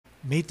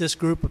meet this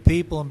group of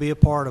people and be a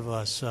part of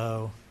us.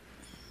 So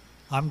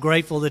I'm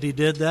grateful that he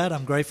did that.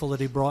 I'm grateful that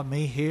he brought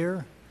me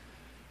here.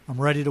 I'm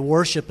ready to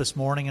worship this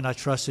morning, and I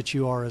trust that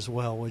you are as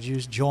well. Would you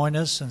join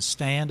us and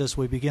stand as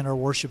we begin our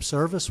worship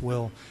service?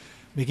 We'll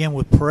begin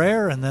with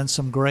prayer and then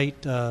some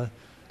great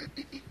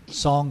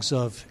songs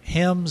of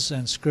hymns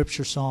and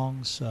scripture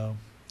songs. So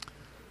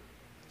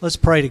let's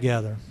pray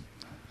together.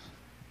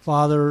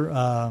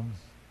 Father,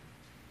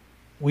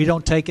 we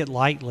don't take it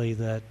lightly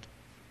that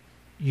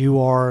you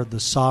are the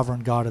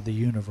sovereign God of the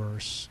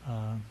universe.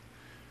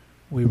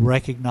 We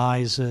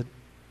recognize it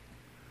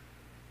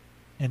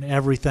in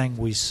everything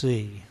we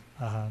see.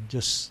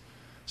 Just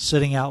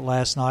sitting out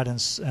last night and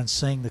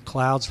seeing the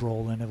clouds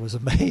roll in, it was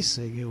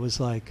amazing. It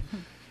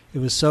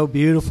was so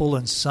beautiful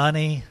and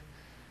sunny,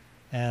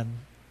 and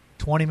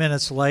 20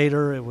 minutes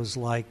later it was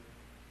like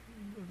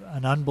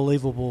an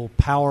unbelievable,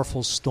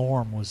 powerful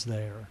storm was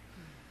there.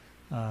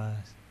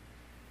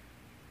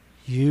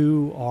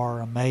 You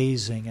are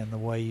amazing in the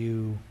way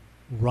you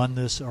run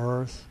this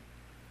earth.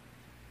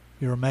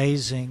 You're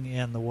amazing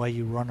in the way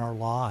you run our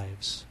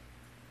lives.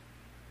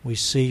 We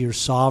see your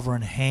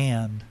sovereign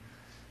hand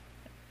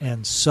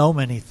in so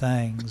many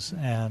things,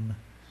 and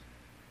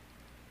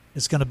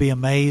it's going to be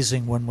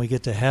amazing when we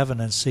get to heaven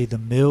and see the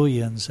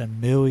millions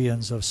and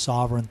millions of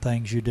sovereign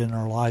things you did in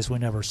our lives we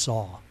never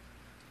saw.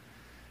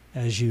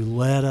 As you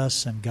led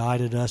us and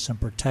guided us and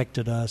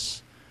protected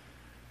us,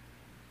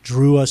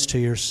 drew us to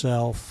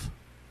yourself.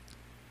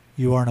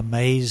 You are an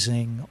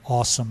amazing,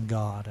 awesome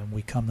God, and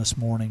we come this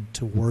morning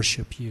to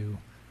worship you.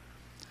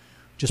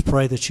 Just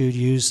pray that you'd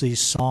use these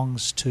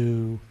songs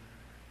to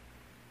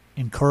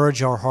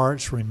encourage our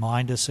hearts,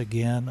 remind us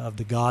again of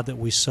the God that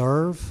we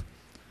serve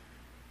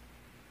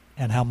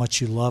and how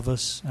much you love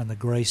us and the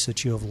grace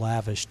that you have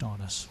lavished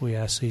on us. We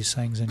ask these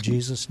things in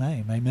Jesus'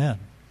 name. Amen.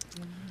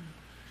 I'm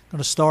going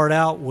to start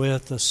out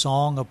with a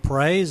song of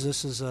praise.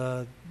 This is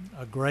a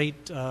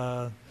great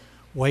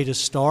way to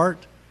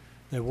start,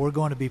 that we're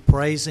going to be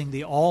praising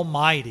the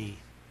Almighty.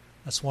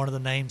 That's one of the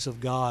names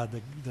of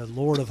God, the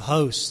Lord of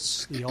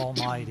hosts, the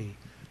Almighty,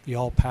 the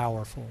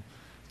All-Powerful,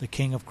 the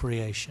King of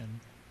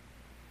creation.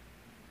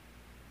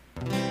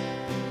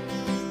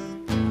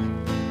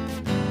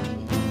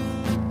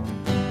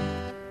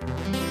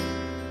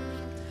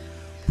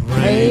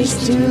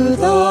 Praise to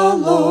the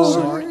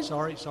Lord.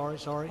 Sorry.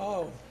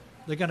 Oh.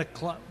 They're going to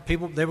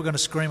people. They were going to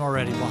scream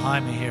already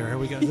behind me here. Here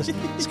we go.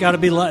 It's got to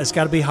be. It's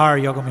got to be higher.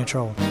 Y'all gonna be in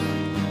trouble.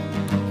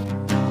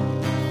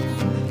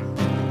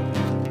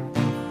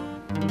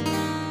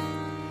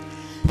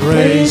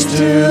 Praise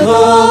to the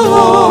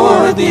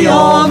Lord, the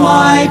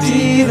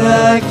Almighty,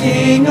 the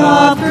King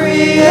of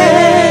creation.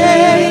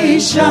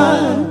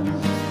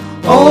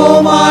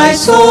 O my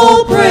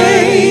soul,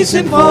 praise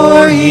Him,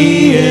 for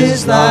He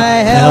is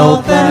thy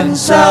health and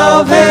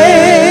salvation.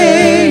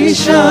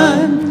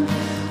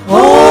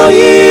 All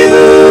ye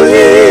who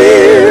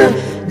hear,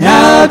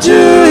 now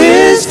to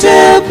His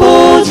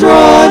temple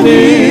draw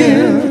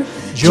near.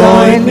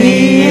 Join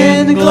me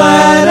in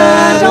glad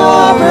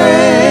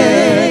adoration.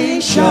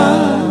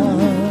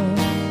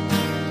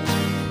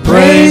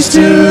 Praise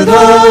to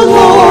the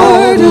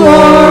Lord, who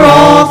o'er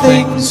all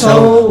things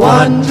so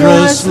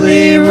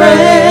wondrously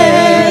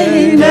reigneth.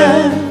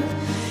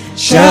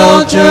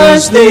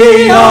 Shelters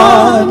thee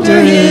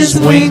under His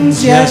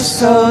wings, yes,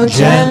 so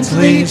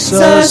gently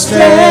sustaineth.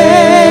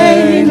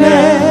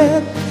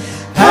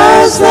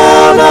 Hast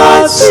thou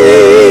not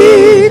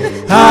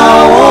seen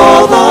how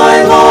all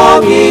thy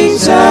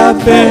longings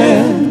have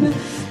been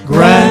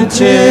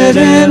granted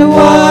in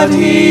what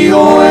He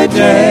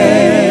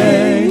ordaineth?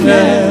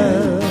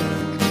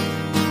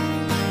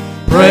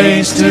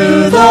 Praise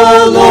to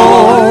the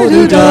Lord,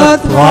 who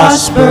doth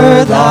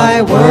prosper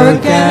thy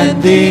work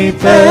and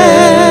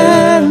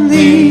defend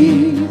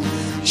thee.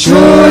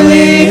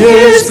 Surely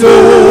His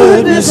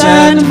goodness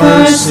and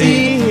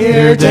mercy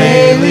here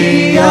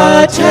daily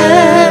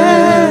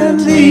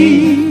attend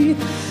thee.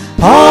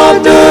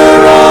 Ponder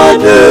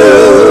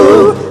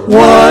anew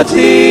what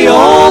the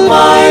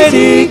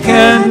Almighty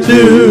can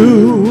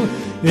do,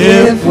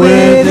 if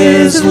with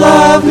His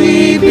love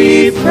we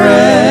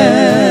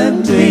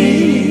befriend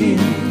thee.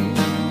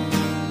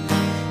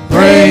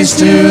 Praise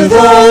to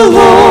the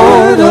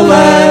Lord, oh,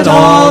 let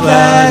all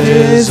that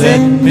is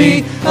in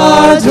me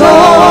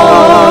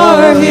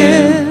adore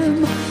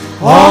Him.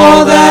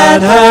 All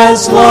that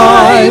has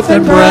life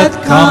and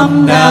breath,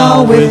 come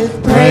now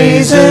with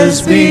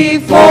praises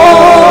before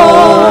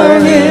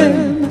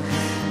Him.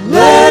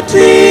 Let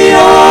the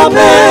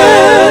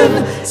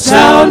Amen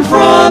sound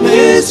from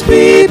His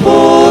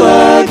people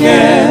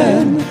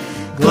again.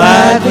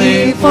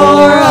 Gladly for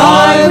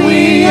aye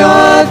we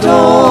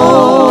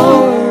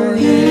adore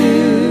Him.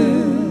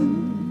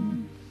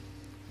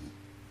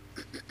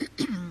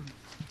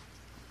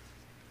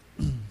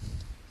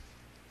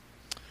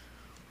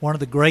 One of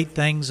the great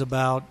things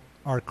about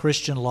our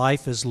Christian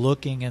life is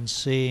looking and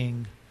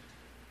seeing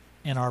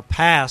in our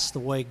past the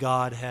way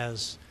God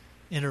has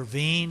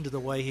intervened, the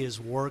way He has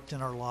worked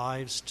in our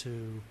lives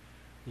to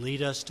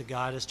lead us, to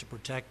guide us, to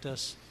protect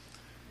us.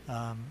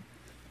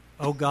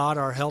 O God,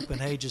 our help in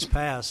ages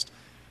past.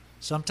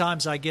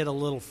 Sometimes I get a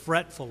little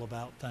fretful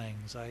about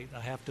things. I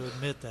have to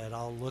admit that.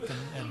 I'll look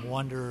and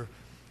wonder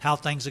how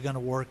things are going to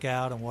work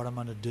out and what I'm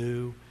going to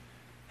do,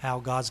 how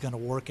God's going to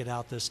work it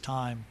out this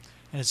time.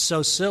 And it's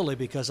so silly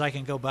because I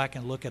can go back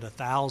and look at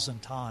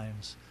 1,000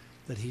 times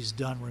that He's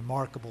done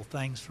remarkable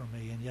things for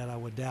me, and yet I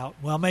would doubt,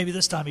 well, maybe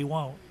this time He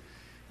won't,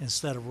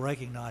 instead of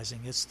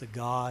recognizing it's the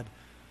God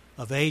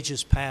of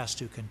ages past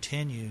who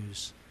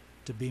continues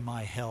to be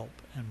my help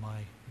and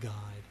my guide.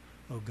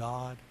 O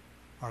God,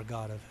 our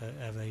God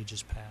of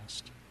ages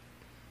past.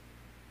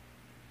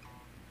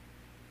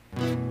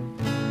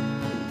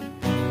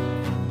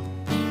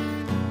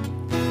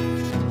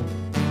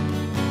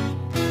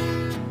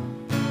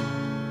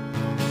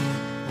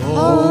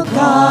 O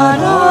God,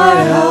 our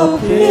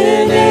help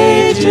in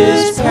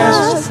ages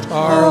past,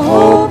 our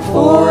hope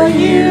for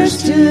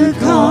years to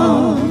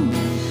come,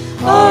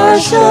 our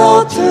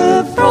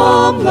shelter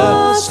from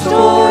the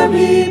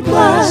stormy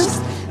blast,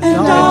 and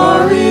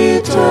our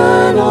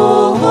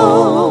eternal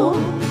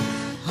home.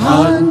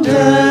 Under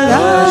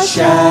the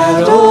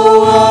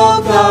shadow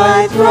of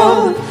Thy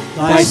throne,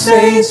 Thy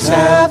saints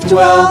have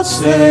dwelt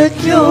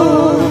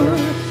secure.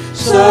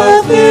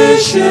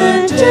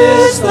 Sufficient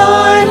is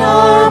Thine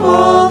arm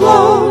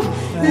alone,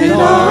 and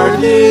our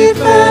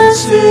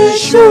defense is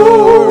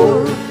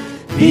sure.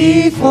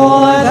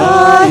 Before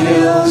the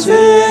hills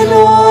in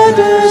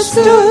order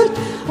stood,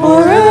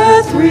 or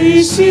earth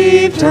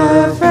received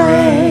her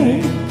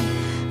frame.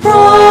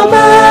 From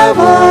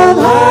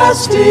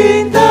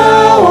everlasting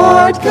Thou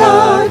art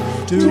God,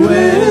 to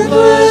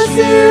endless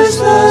years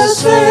the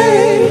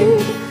same.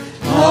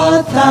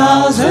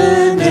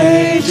 1,000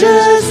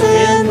 ages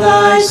in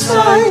Thy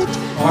sight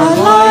are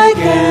like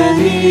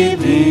an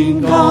evening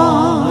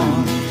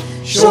dawn,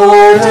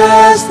 short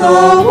as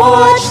the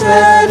watch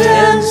that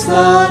ends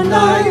the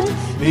night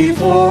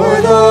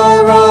before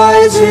the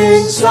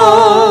rising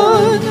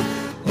sun.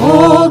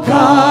 O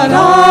God,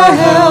 our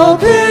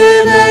help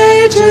in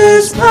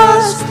ages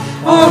past,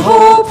 our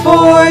hope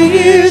for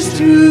years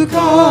to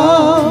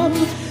come.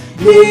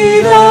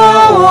 Be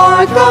Thou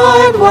our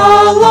guide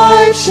while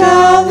life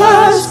shall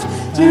last,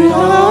 to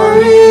our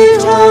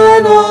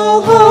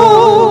eternal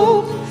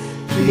hope.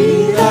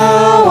 Be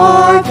Thou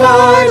our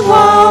guide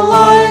while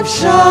life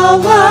shall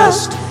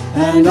last,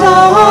 and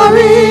our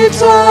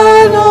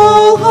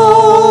eternal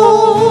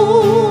hope.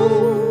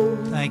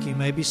 Thank you. You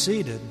may be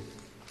seated.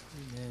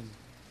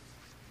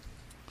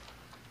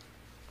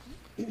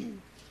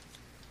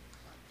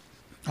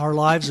 Our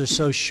lives are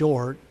so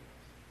short,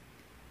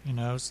 you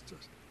know.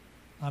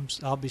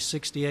 I'll be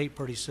 68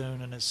 pretty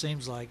soon, and it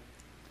seems like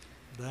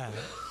that.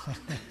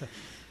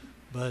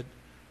 But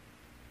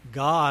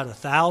God,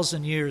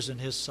 1,000 years in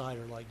His sight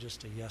are like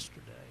just a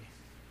yesterday.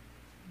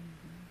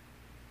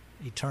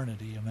 Mm-hmm.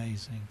 Eternity,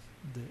 amazing.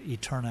 The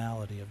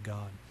eternality of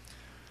God.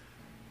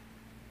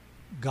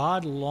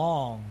 God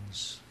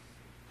longs,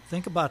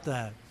 think about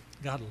that.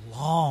 God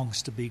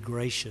longs to be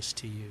gracious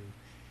to you.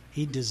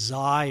 He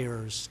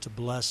desires to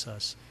bless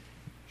us.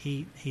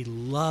 He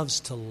loves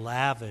to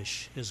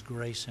lavish His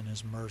grace and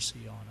His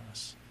mercy on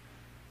us.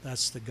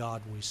 That's the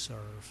God we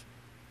serve.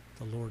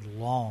 The Lord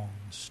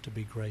longs to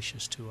be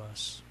gracious to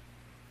us.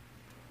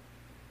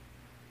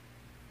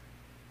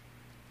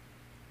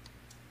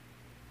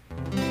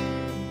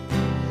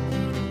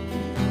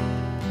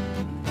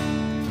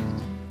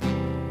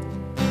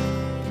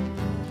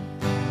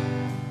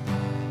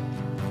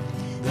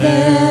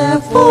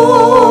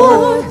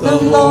 Therefore, the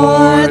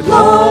Lord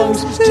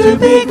longs to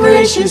be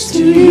gracious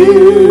to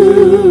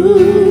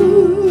you,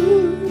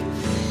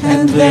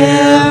 and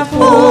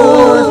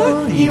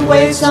therefore He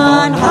waits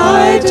on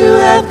high to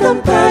have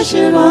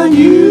compassion on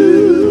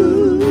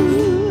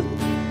you.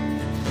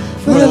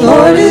 For the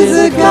Lord is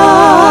a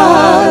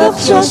God of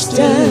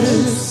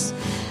justice.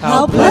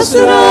 How blessed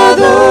are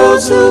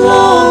those who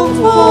long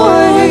for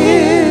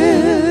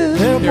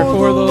Him.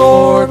 Therefore the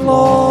Lord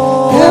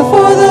longs.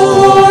 Therefore the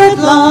Lord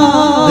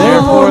longs.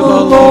 Therefore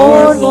the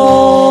Lord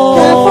longs.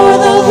 Therefore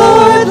the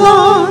Lord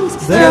longs.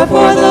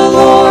 Therefore the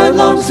Lord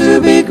longs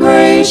to be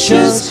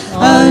gracious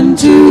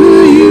unto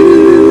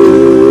you.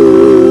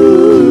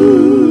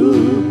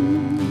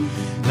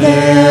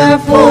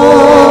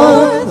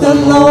 Therefore the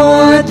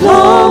Lord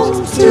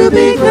longs to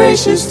be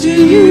gracious to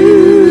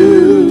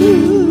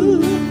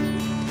you.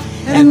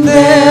 And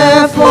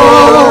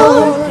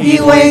therefore He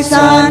waits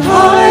on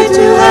high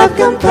to have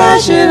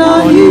compassion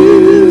on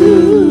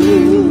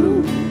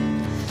you.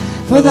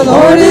 For the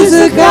Lord is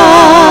a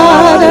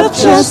God of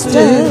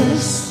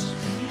justice.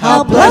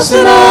 How blessed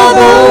are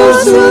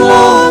those who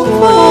long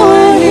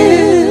for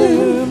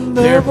Him.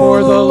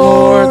 Therefore the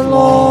Lord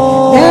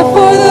longs.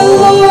 Therefore the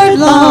Lord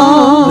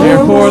longs.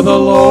 Therefore the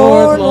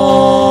Lord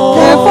longs.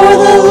 Therefore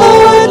the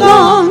Lord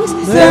longs.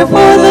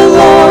 Therefore the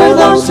Lord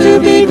longs to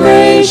be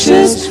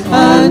gracious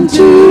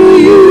unto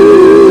you.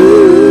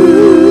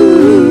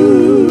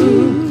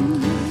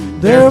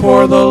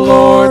 Therefore the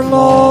Lord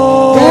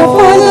longs.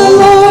 Therefore the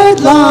Lord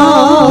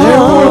longs.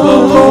 Therefore the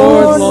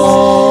Lord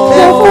longs.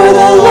 Therefore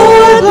the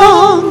Lord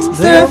longs.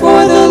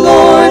 Therefore the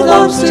Lord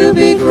longs to to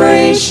be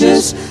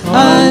gracious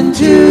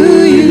unto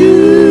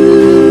you.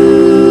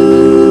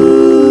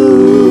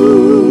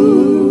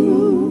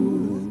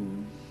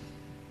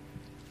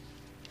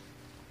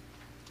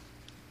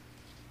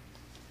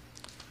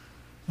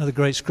 Another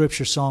great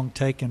scripture song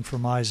taken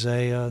from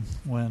Isaiah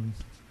when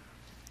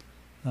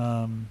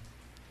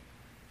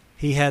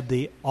he had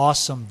the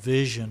awesome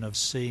vision of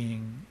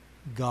seeing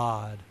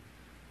God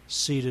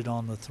seated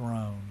on the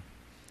throne.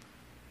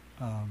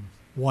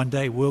 One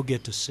day we'll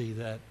get to see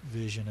that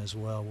vision as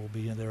well. We'll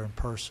be in there in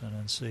person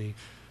and see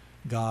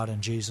God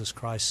and Jesus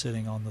Christ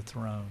sitting on the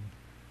throne,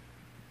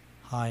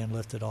 high and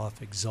lifted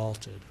off,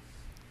 exalted.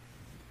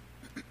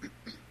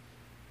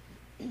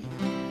 I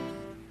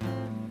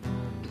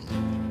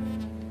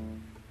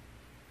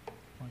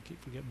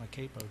keep forgetting my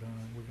capo, don't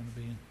I? We're going to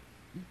be in.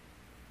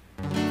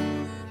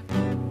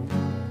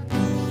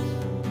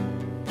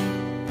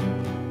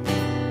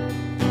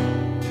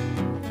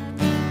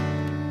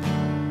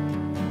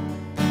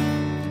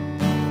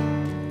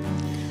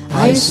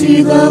 I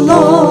see the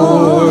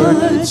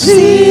Lord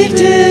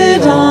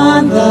seated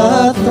on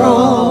the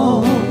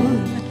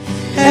throne,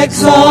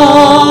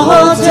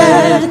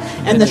 exalted,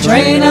 and the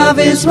train of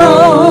his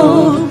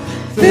robe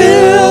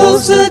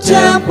fills the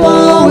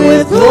temple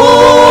with glory,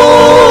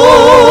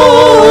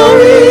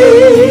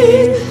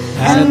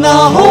 and the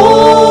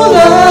whole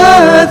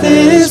earth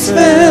is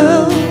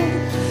filled,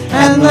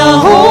 and the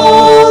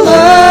whole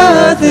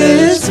earth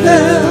is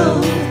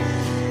filled,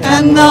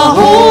 and the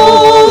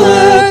whole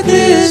earth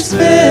is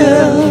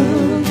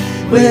filled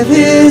with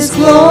his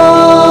glory.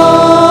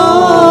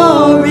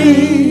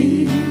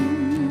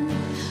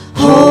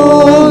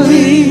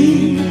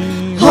 Holy,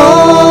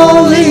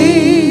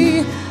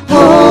 holy,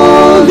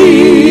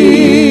 holy,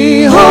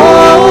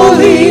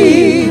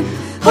 holy,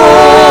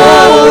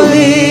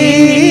 holy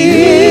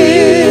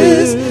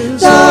is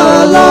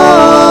the Lord.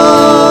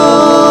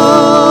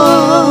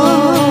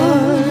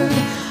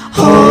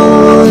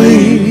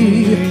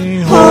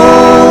 Holy,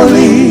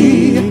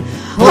 holy,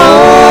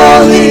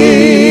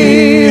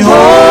 holy,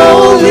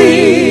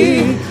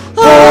 holy,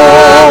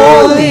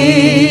 holy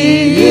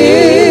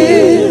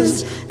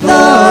is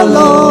the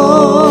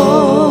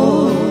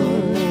Lord.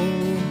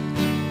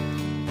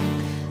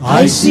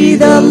 I see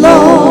the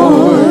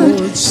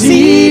Lord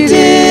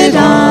seated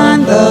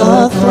on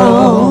the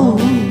throne,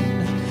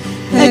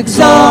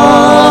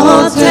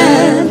 exalted,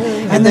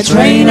 and the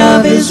train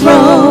of his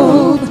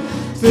robe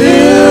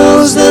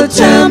fills the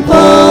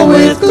temple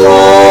with glory,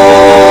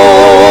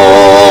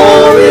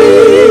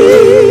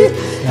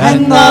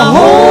 and the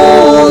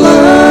whole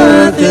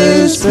earth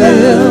is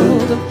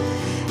filled,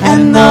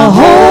 and the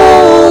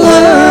whole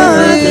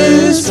earth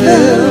is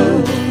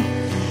filled,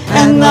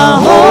 and the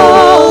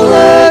whole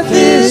earth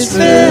is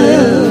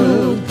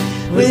filled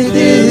with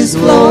his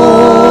glory.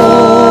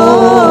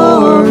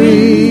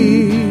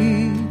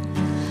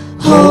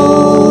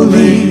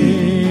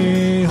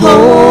 Holy,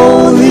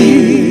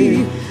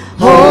 holy,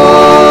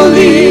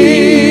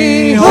 holy,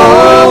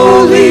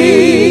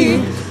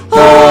 holy,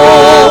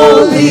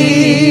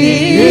 holy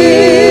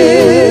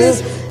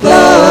is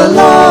the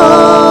Lord.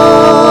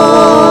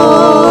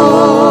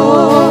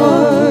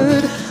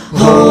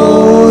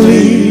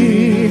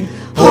 Holy,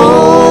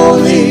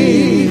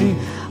 holy,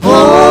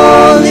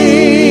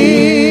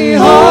 holy,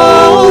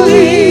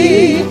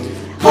 holy,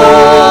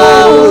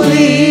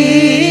 holy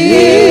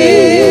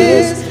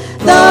is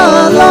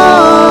the Lord.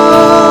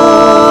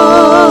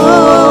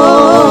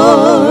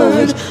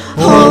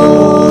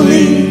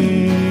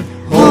 Holy,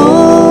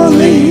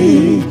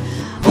 holy,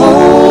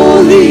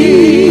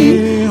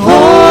 holy,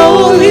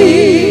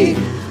 holy,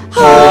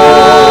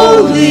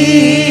 holy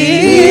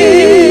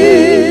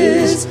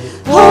is,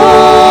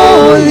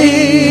 holy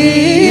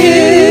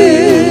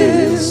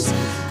is,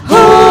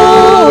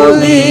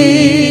 holy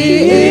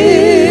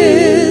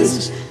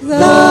is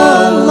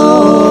the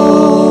Lord.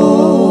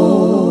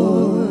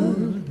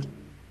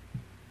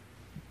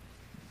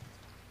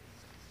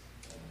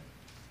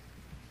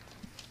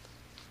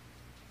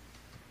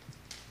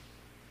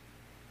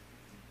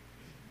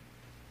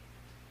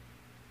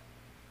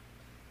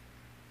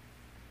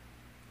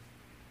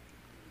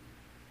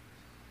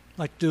 I'd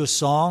like to do a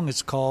song.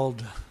 It's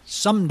called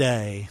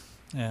Someday.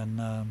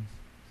 And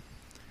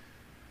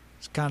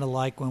it's kind of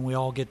like when we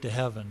all get to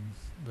heaven.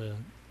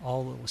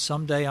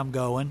 Someday I'm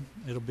going.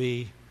 It'll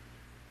be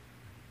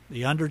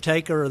the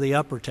undertaker or the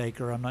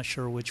uppertaker. I'm not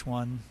sure which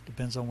one.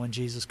 Depends on when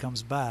Jesus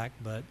comes back.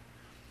 But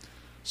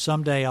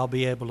someday I'll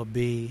be able to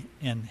be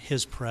in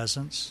his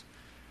presence.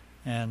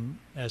 And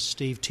as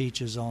Steve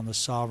teaches on the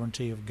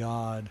sovereignty of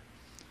God,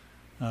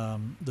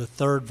 the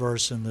third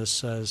verse in this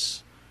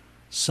says,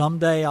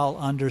 someday I'll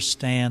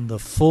understand the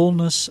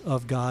fullness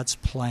of God's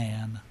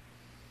plan,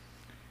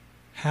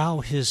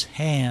 how his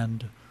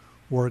hand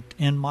worked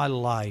in my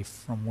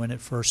life from when it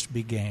first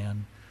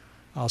began.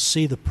 I'll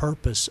see the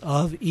purpose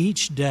of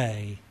each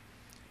day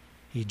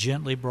he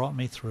gently brought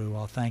me through.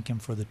 I'll thank him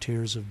for the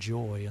tears of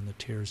joy and the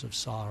tears of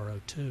sorrow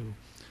too.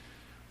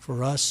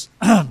 For us,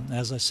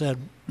 as I said,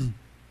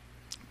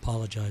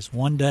 apologize,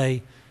 one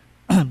day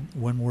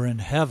when we're in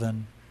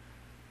heaven,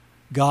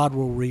 God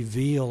will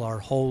reveal our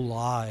whole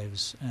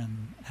lives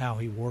and how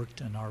He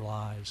worked in our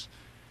lives.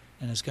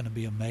 And it's going to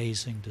be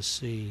amazing to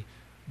see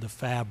the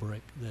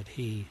fabric that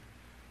He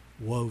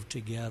wove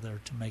together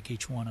to make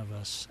each one of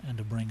us and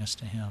to bring us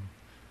to Him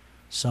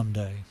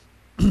someday.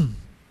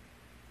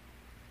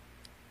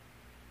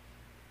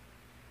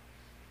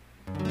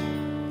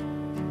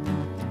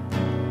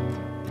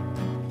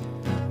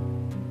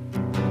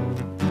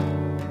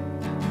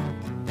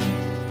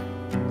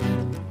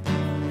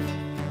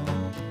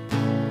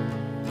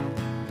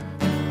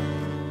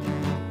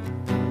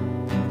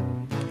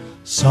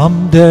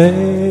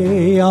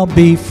 Someday I'll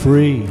be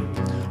free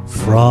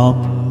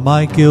from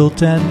my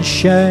guilt and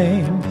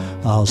shame.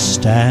 I'll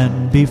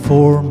stand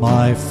before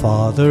my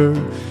Father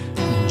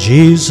in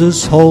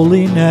Jesus'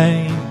 holy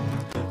name.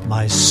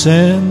 My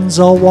sins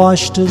are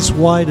washed as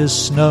white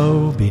as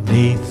snow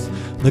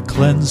beneath the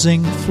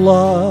cleansing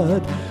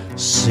flood,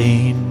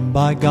 seen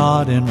by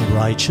God in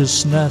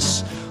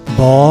righteousness,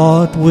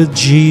 bought with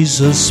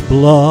Jesus'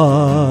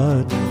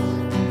 blood.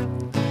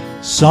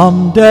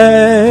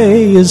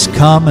 Someday is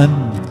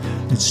coming,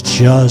 it's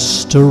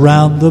just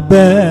around the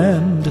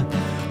bend.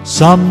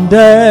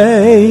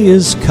 Someday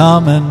is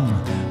coming,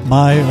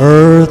 my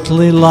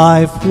earthly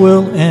life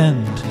will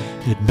end.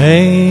 It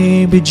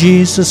may be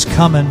Jesus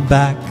coming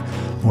back,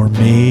 or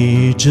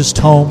me just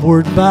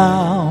homeward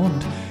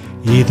bound.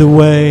 Either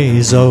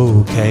way's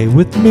okay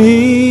with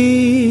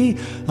me.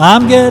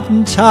 I'm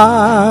getting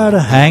tired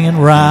of hanging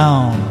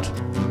round.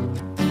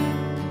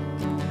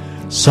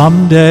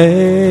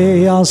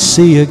 Someday I'll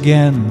see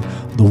again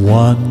the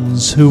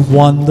ones who've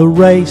won the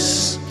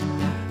race,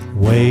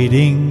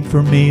 waiting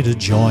for me to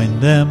join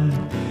them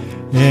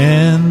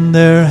in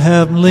their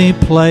heavenly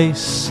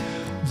place.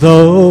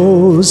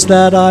 Those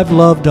that I've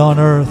loved on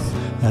earth,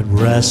 at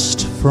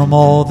rest from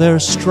all their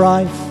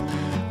strife,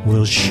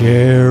 will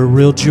share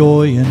real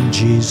joy in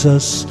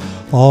Jesus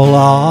all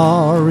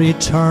our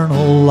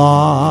eternal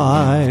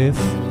life.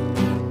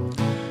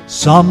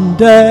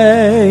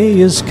 Someday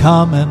is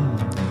coming,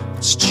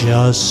 it's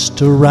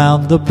just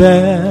around the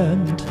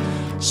bend.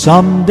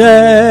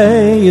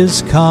 Someday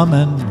is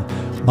coming,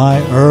 my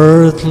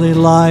earthly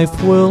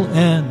life will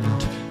end.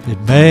 It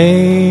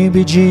may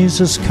be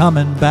Jesus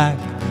coming back,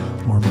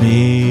 or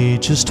me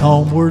just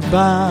homeward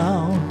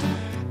bound.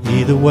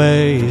 Either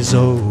way's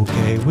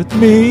okay with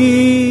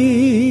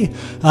me.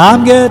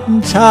 I'm getting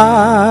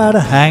tired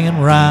of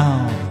hanging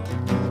round.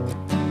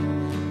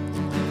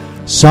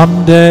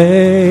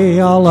 Someday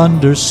I'll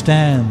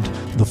understand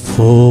the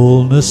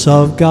fullness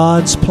of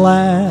God's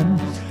plan,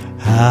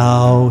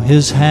 how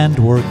His hand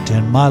worked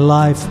in my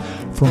life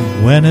from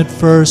when it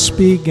first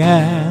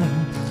began.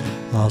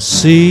 I'll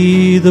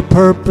see the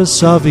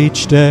purpose of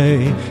each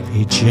day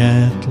He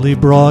gently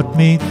brought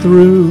me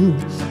through.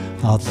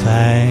 I'll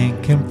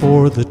thank Him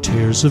for the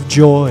tears of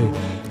joy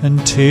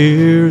and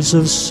tears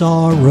of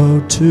sorrow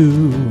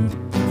too.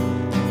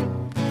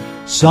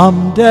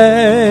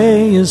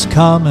 Someday is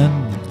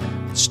coming,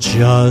 it's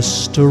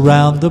just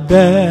around the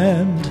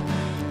bend.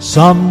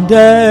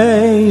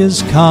 Someday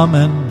is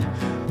coming,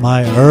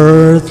 my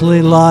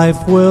earthly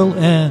life will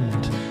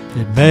end.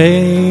 It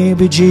may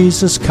be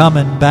Jesus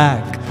coming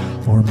back,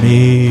 or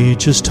me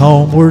just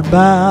homeward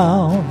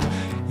bound.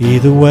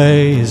 Either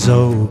way is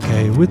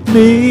okay with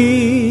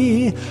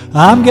me.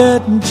 I'm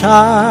getting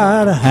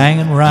tired of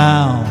hanging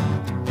round.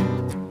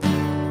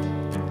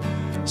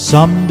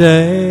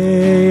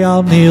 Someday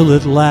I'll kneel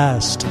at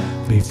last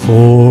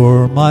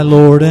before my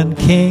Lord and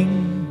King.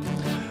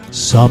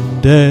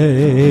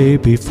 Someday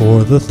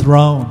before the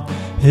throne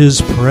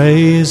His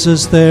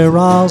praises there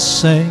I'll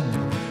sing,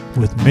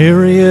 with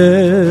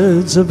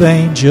myriads of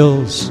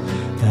angels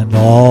and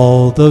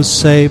all those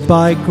saved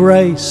by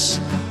grace.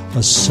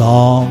 A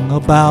song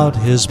about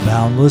His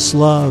boundless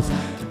love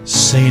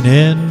seen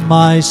in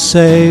my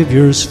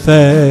Savior's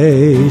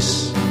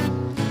face.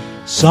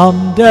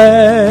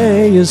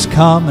 Someday is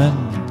coming,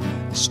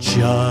 it's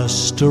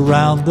just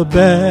around the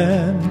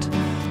bend.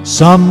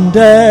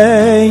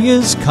 Someday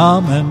is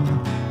coming,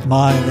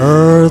 my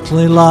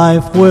earthly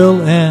life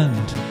will end.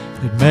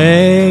 It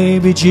may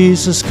be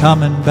Jesus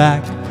coming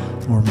back,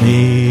 or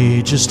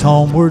me just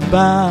homeward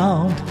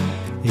bound.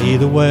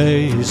 Either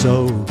way's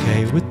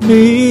okay with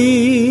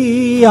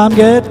me. I'm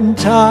getting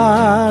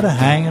tired of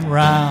hanging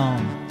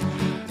round.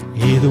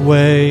 Either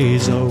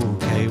way's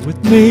okay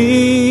with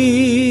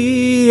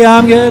me.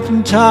 I'm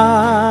getting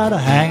tired of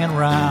hanging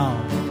round.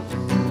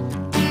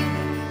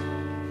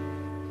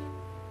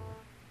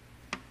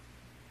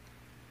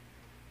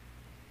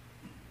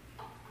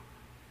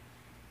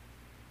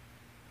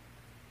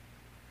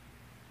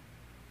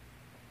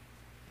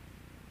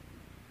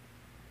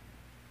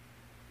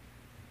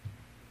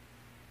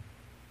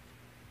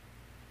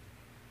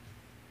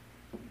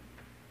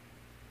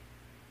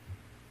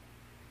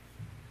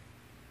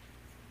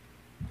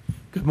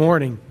 Good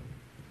morning.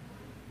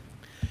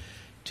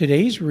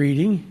 Today's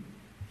reading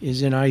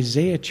is in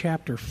Isaiah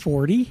chapter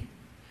 40,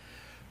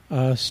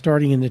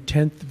 starting in the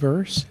 10th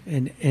verse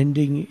and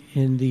ending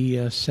in the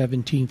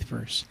 17th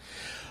verse.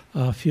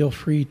 Feel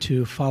free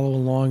to follow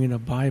along in a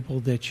Bible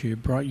that you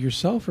brought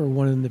yourself or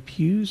one in the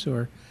pews,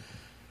 or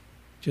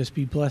just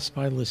be blessed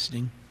by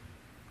listening.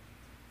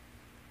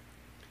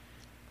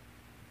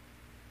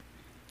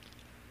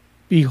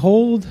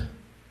 Behold,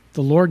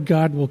 the Lord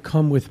God will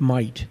come with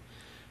might,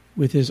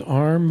 with his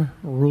arm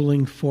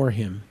ruling for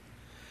him.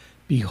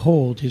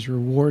 Behold, his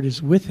reward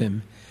is with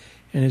him,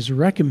 and his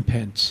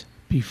recompense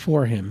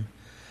before him.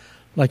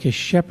 Like a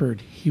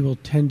shepherd, he will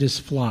tend his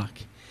flock.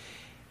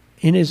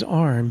 In his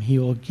arm he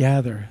will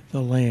gather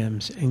the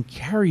lambs and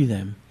carry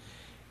them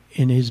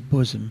in his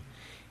bosom.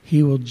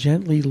 He will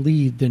gently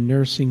lead the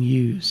nursing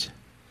ewes.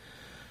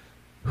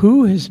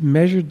 Who has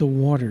measured the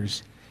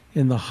waters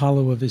in the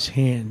hollow of his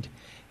hand,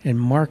 and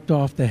marked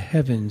off the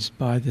heavens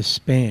by the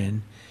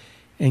span,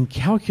 and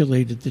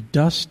calculated the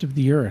dust of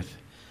the earth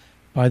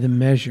by the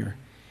measure,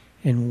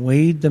 and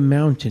weighed the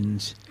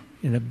mountains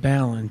in a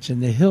balance,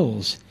 and the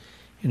hills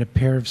in a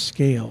pair of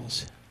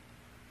scales?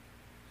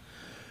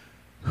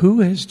 Who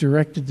has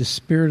directed the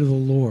Spirit of the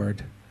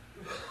Lord,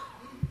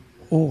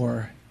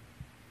 or,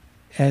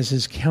 as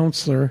his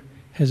counselor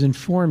has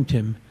informed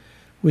him,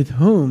 with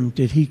whom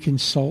did he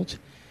consult,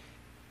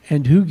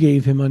 and who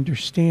gave him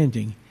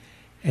understanding,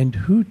 and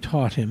who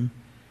taught him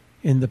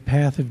in the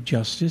path of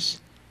justice,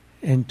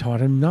 and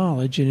taught him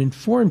knowledge, and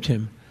informed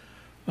him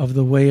of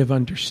the way of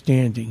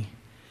understanding?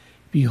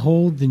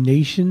 Behold, the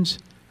nations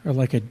are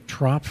like a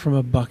drop from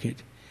a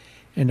bucket,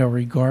 and are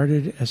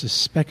regarded as a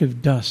speck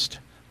of dust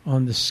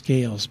on the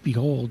scales.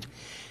 Behold,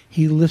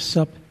 he lifts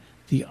up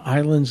the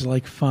islands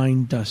like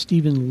fine dust.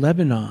 Even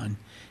Lebanon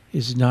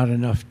is not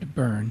enough to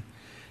burn,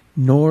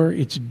 nor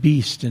its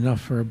beast enough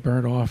for a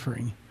burnt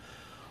offering.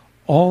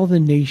 All the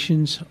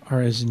nations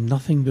are as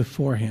nothing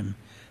before him.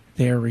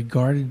 They are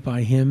regarded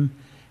by him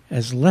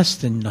as less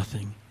than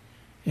nothing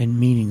and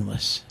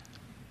meaningless.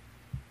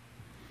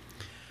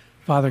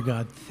 Father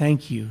God,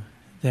 thank you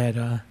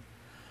that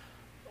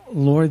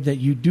Lord, that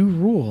you do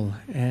rule,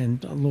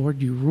 and Lord,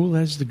 you rule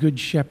as the Good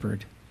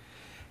Shepherd,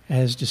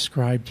 as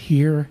described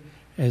here,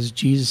 as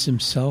Jesus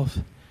himself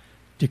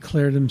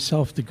declared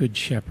himself the Good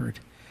Shepherd.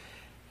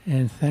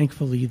 And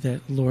thankfully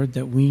that, Lord,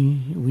 that we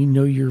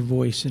know your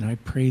voice, and I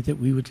pray that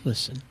we would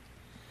listen.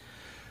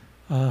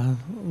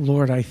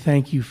 Lord, I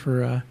thank you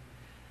for,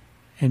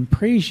 and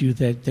praise you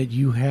that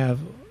you have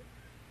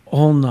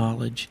all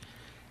knowledge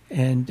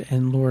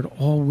and Lord,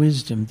 all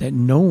wisdom, that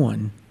no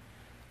one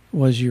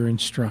was your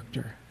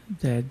instructor.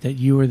 That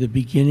you are the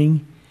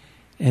beginning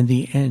and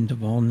the end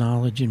of all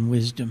knowledge and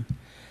wisdom.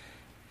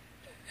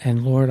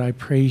 And Lord, I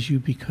praise you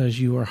because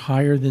you are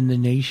higher than the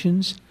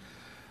nations.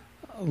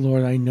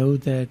 Lord, I know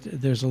that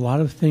there's a lot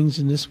of things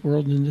in this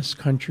world, in this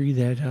country,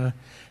 that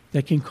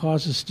can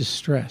cause us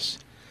distress.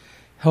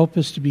 Help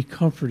us to be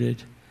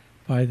comforted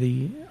by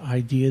the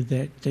idea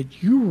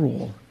that you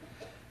rule,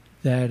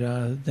 that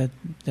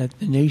the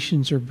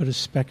nations are but a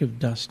speck of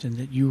dust, and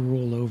that you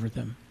rule over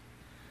them.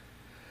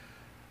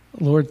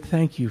 Lord,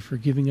 thank you for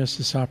giving us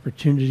this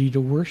opportunity to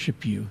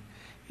worship you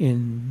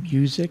in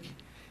music,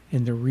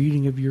 in the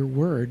reading of your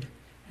word,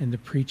 and the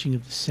preaching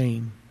of the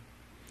same.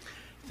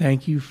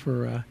 Thank you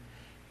for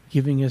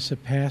giving us a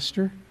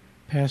pastor,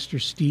 Pastor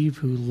Steve,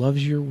 who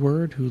loves your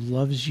word, who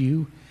loves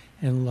you,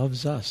 and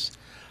loves us.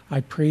 I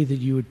pray that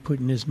you would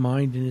put in his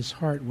mind and his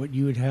heart what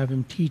you would have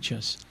him teach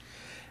us.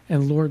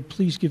 And Lord,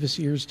 please give us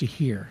ears to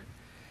hear,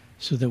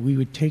 so that we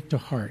would take to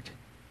heart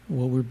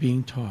what we're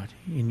being taught.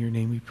 In your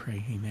name we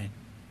pray. Amen.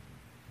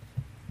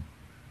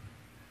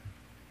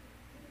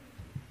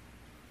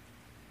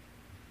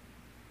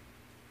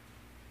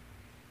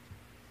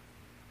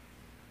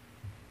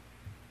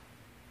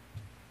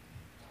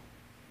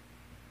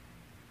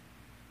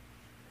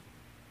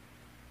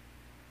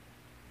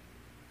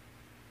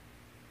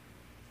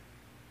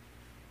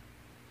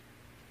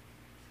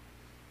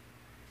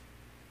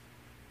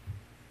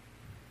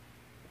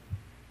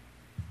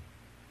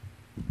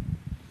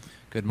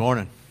 Good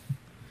morning.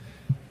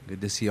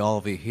 Good to see all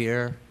of you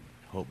here.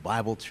 Hope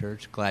Bible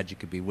Church. Glad you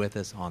could be with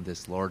us on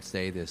this Lord's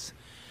Day, this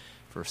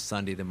first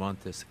Sunday of the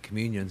month, this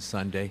Communion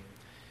Sunday.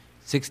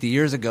 60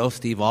 years ago,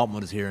 Steve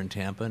Altman was here in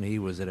Tampa, and he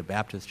was at a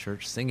Baptist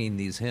church singing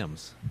these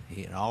hymns.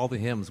 All the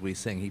hymns we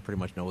sing, he pretty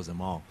much knows them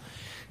all.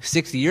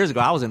 60 years ago,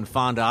 I was in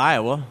Fonda,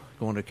 Iowa,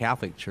 going to a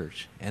Catholic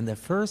church, and the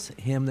first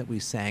hymn that we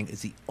sang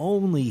is the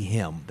only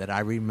hymn that I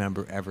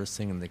remember ever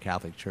singing in the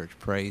Catholic church.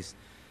 Praise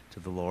to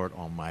the Lord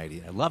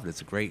Almighty. I love it.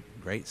 It's a great,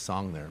 great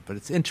song there. But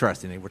it's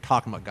interesting. We're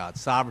talking about God's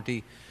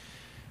sovereignty.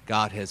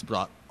 God has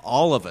brought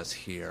all of us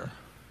here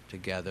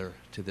together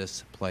to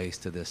this place,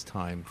 to this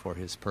time, for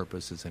his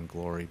purposes and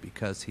glory,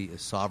 because he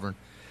is sovereign.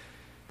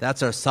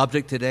 That's our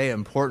subject today, an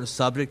important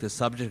subject, the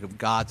subject of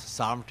God's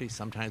sovereignty.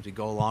 Sometimes we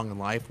go along in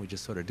life, we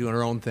just sort of doing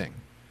our own thing,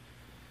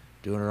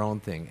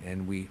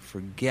 and we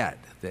forget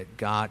that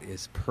God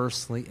is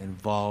personally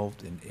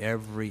involved in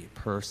every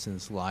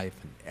person's life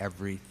and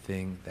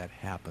everything that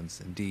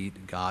happens. Indeed,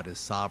 God is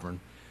sovereign.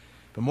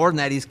 But more than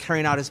that, he's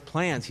carrying out his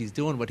plans. He's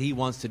doing what he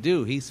wants to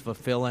do. He's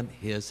fulfilling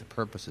his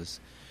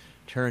purposes.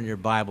 Turn your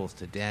Bibles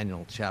to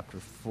Daniel chapter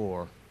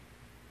 4,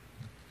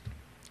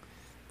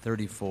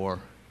 34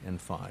 and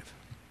 5.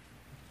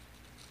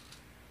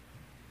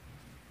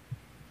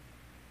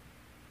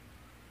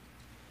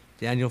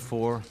 Daniel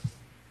 4,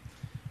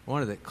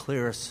 one of the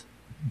clearest,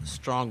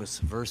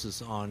 strongest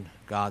verses on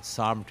God's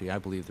sovereignty I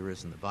believe there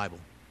is in the Bible.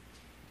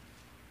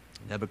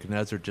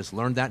 Nebuchadnezzar just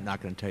learned that,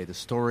 not going to tell you the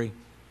story.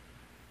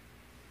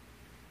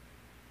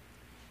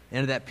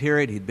 End of that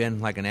period, he'd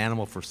been like an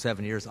animal for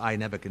 7 years. I,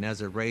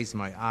 Nebuchadnezzar, raised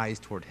my eyes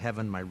toward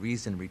heaven. My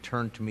reason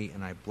returned to me,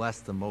 and I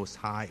blessed the Most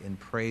High and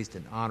praised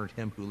and honored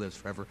him who lives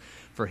forever.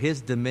 For his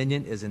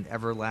dominion is an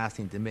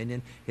everlasting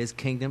dominion. His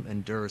kingdom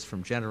endures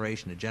from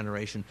generation to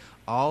generation.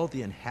 All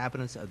the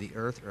inhabitants of the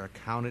earth are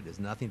accounted as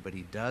nothing, but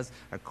he does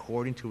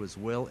according to his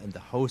will in the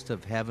host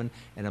of heaven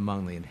and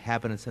among the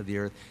inhabitants of the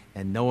earth.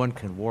 And no one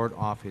can ward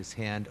off his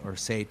hand or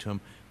say to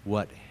him,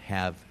 "What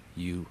have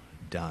you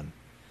done?"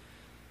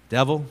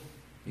 Devil,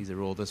 he's the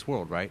ruler of this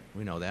world, right?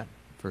 We know that.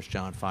 1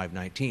 John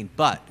 5:19.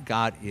 But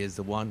God is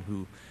the one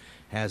who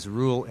has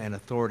rule and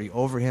authority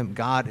over him.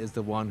 God is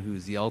the one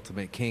who's the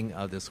ultimate king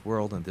of this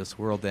world, and this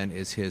world then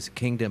is his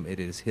kingdom. It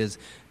is his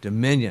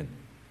dominion.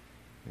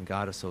 And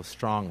God is so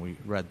strong, we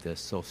read this,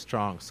 so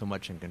strong, so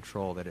much in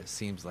control that it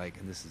seems like,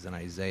 and this is in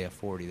Isaiah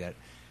 40, that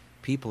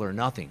people are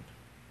nothing.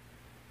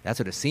 That's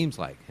what it seems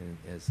like. And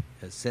as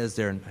it says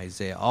there in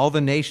Isaiah, all the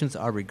nations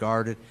are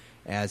regarded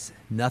as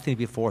nothing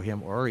before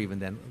him, or even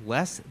then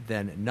less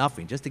than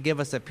nothing, just to give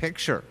us a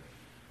picture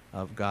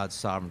of God's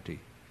sovereignty.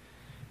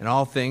 And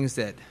all things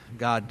that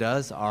God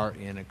does are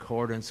in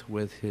accordance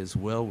with his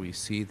will. We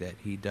see that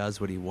he does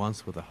what he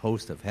wants with a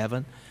host of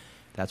heaven.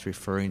 That's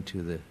referring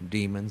to the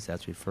demons.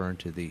 That's referring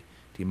to the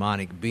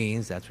demonic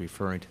beings. That's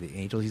referring to the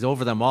angels. He's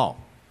over them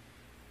all.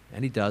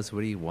 And he does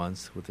what he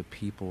wants with the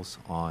peoples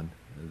on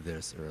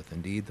this earth.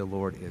 Indeed, the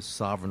Lord is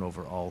sovereign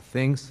over all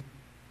things.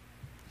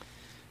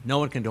 No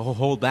one can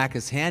hold back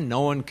his hand.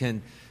 No one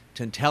can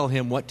tell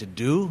him what to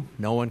do.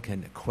 No one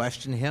can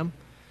question him.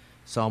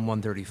 Psalm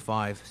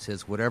 135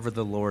 says, whatever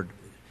the Lord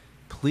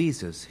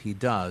pleases, he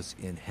does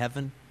in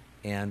heaven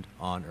and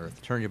on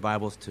earth. Turn your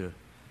Bibles to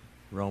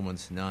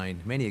Romans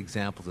 9. Many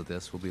examples of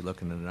this. We'll be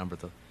looking at a number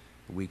of the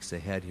weeks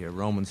ahead here.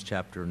 Romans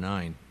chapter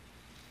 9.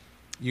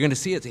 You're going to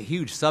see it's a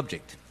huge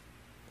subject.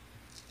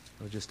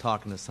 I was just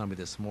talking to somebody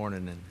this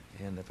morning,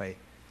 and if I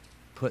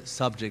put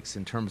subjects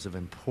in terms of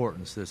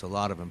importance, there's a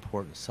lot of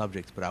important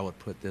subjects, but I would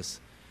put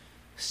this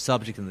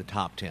subject in the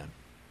top 10.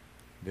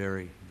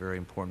 Very, very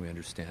important we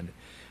understand it.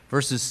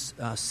 Verses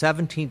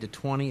 17 to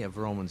 20 of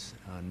Romans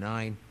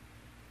 9.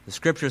 The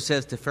scripture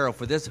says to Pharaoh,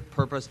 for this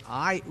purpose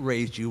I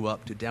raised you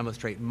up to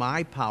demonstrate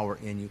my power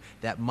in you,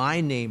 that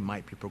my name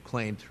might be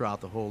proclaimed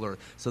throughout the whole earth.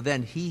 So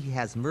then he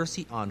has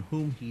mercy on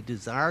whom he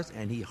desires,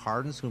 and he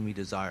hardens whom he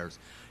desires.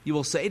 You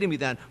will say to me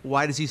then,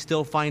 why does he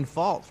still find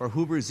fault? For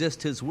who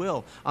resists his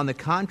will? On the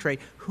contrary,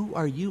 who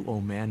are you, O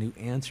man, who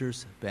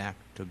answers back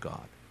to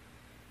God?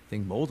 The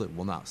thing molded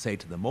will not say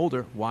to the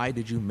molder, why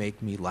did you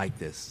make me like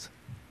this?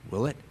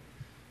 Will it?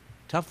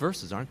 Tough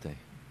verses, aren't they?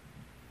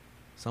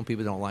 Some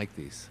people don't like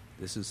these.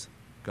 This is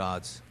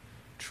God's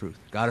truth.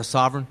 God is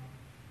sovereign.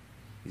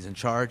 He's in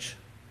charge.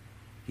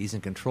 He's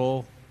in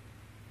control.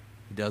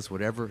 He does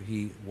whatever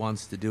he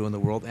wants to do in the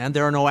world. And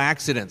there are no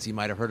accidents. You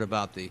might have heard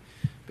about the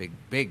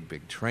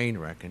big train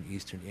wreck in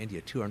eastern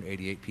India.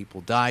 288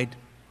 people died,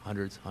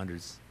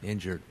 hundreds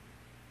injured.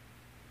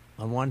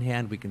 On one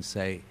hand, we can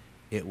say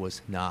it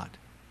was not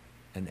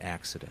an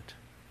accident.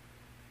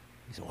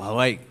 You say, well,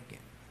 wait.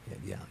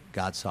 Yeah,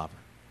 God's sovereign.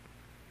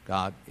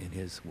 God, in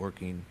his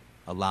working,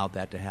 allowed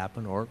that to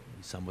happen, or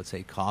some would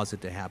say caused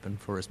it to happen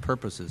for his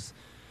purposes.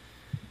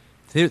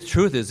 The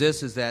truth is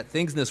this, is that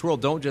things in this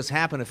world don't just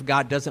happen if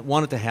God doesn't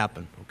want it to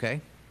happen,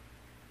 okay?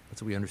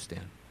 That's what we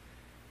understand.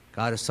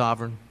 God is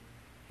sovereign.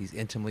 He's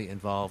intimately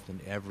involved in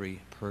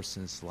every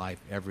person's life,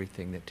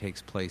 everything that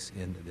takes place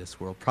in this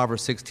world.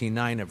 Proverbs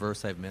 16:9, a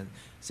verse I've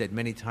said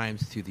many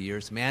times through the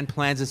years, man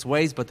plans his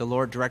ways, but the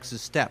Lord directs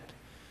his steps.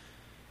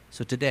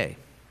 So today,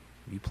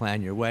 you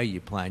plan your way, you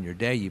plan your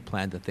day, you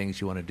plan the things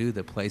you want to do,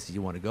 the places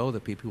you want to go, the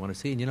people you want to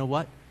see, and you know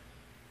what?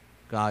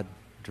 God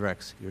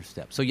directs your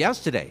steps. So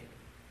yesterday,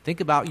 think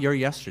about your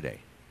yesterday.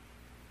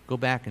 Go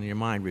back in your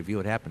mind, review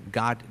what happened.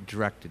 God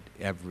directed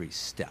every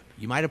step.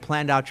 You might have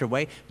planned out your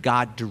way.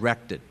 God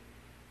directed.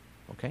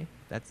 Okay?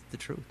 That's the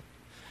truth.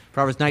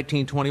 Proverbs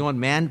 19:21,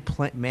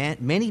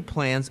 many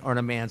plans are in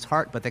a man's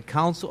heart, but the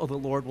counsel of the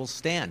Lord will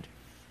stand.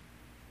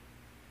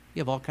 You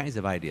have all kinds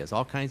of ideas,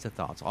 all kinds of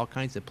thoughts, all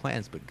kinds of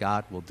plans, but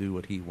God will do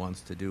what he wants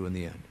to do in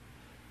the end.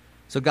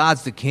 So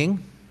God's the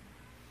king.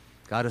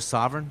 God is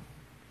sovereign.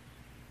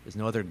 There's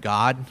no other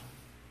God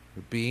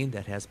or being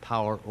that has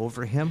power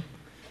over him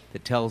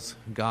that tells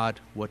God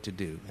what to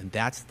do. And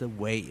that's the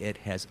way it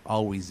has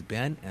always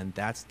been, and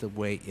that's the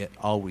way it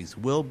always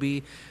will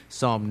be.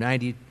 Psalm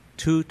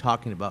 92,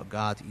 talking about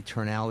God's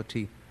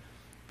eternality.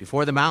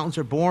 Before the mountains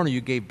are born, or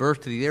you gave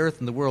birth to the earth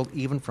and the world,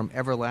 even from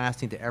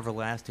everlasting to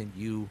everlasting,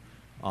 you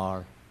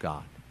are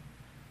God.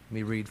 Let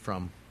me read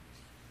from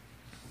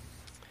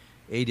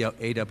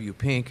A.W.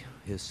 Pink,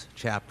 his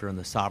chapter on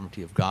the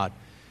sovereignty of God.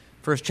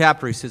 First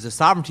chapter, he says, the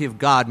sovereignty of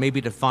God may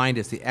be defined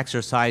as the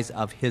exercise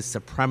of his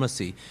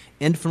supremacy.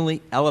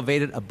 Infinitely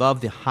elevated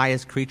above the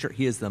highest creature,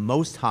 he is the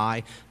Most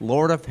High,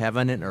 Lord of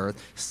heaven and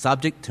earth,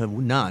 subject to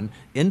none,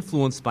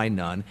 influenced by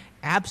none,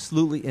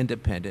 absolutely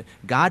independent.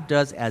 God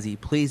does as he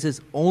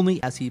pleases,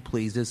 only as he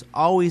pleases,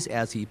 always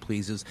as he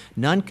pleases.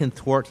 None can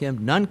thwart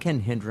him, none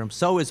can hinder him.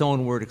 So his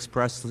own word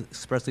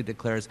expressly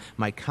declares,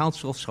 my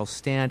counsel shall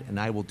stand, and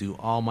I will do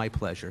all my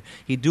pleasure.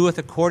 He doeth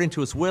according to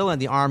his will in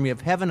the army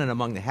of heaven and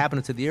among the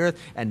inhabitants of the earth,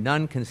 and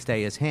none can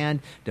stay his hand.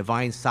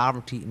 Divine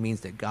sovereignty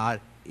means that God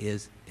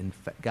is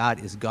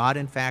God,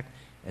 in fact,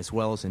 as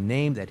well as in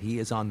name, that he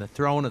is on the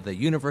throne of the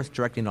universe,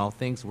 directing all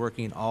things,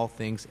 working all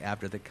things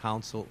after the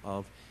counsel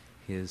of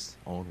his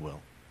own will.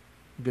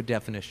 Good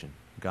definition.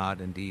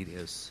 God indeed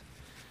is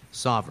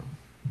sovereign.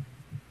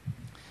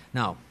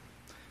 Now,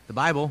 the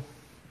Bible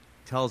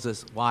tells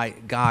us why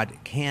God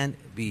can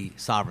be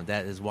sovereign.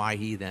 That is why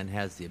he then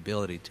has the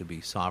ability to be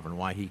sovereign,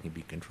 why he can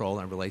be controlled,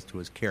 and relates to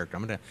his character.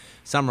 I'm going to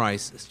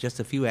summarize just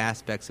a few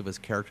aspects of his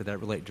character that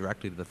relate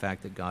directly to the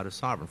fact that God is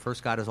sovereign.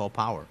 First, God is all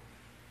power.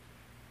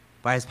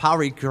 By his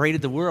power, he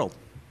created the world,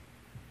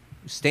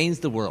 sustains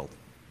the world.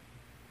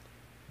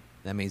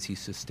 That means he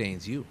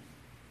sustains you.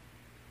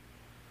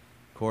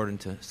 According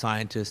to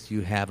scientists,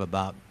 you have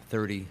about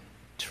 30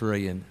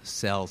 trillion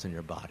cells in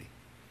your body.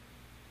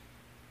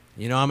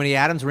 You know how many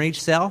atoms are in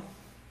each cell?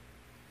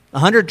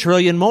 100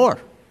 trillion more.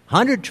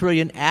 100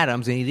 trillion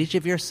atoms in each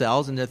of your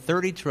cells, and there are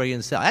 30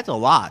 trillion cells. That's a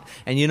lot.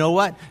 And you know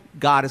what?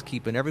 God is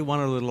keeping every one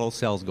of the little old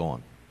cells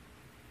going.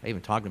 I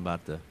even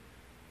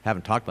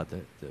haven't talked about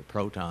the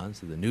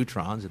protons, or the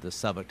neutrons, or the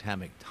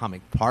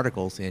subatomic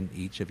particles in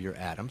each of your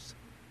atoms.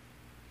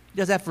 He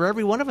does that for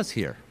every one of us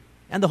here,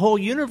 and the whole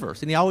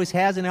universe, and he always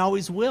has and he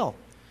always will.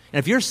 And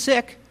if you're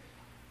sick,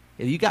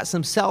 if you got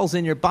some cells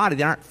in your body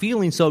that aren't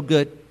feeling so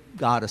good,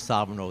 God is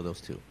sovereign over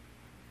those too.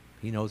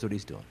 He knows what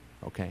he's doing,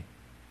 okay?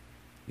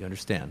 You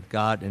understand?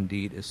 God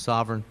indeed is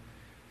sovereign.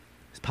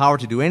 His power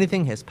to do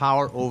anything, his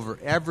power over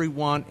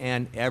everyone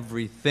and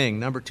everything.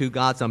 Number two,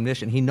 God's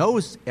omniscient. He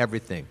knows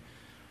everything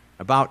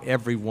about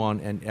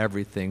everyone and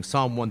everything.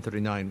 Psalm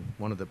 139,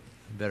 one of the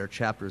better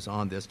chapters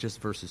on this,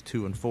 just verses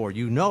 2 and 4.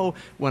 You know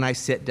when I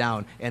sit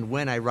down and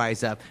when I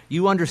rise up.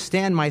 You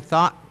understand my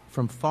thought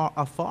from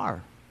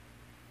afar.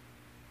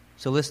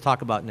 So let's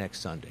talk about next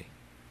Sunday.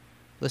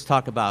 Let's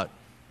talk about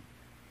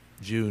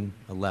June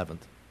 11th.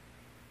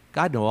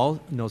 God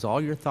knows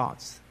all your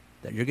thoughts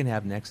that you're going to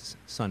have next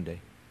Sunday.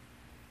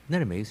 Isn't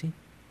that amazing?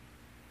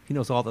 He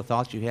knows all the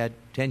thoughts you had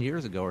 10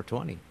 years ago or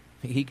 20.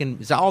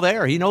 It's all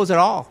there. He knows it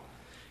all.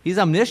 He's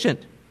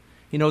omniscient.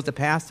 He knows the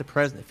past, the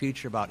present, the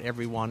future about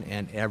everyone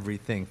and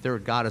everything.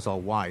 Third, God is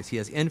all wise. He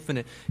has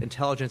infinite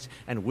intelligence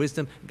and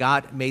wisdom.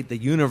 God made the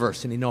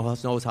universe, and he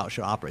knows how it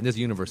should operate. And this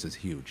universe is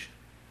huge.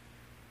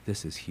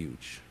 This is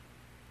huge.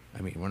 I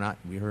mean,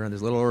 we're in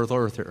this little Earth,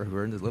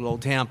 we're in this little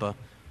old Tampa,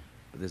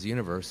 but this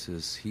universe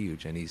is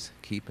huge, and he's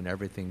keeping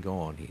everything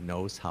going. He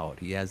knows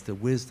he has the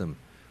wisdom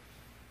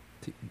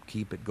to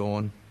keep it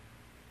going.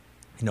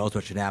 He knows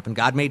what should happen.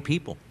 God made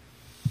people.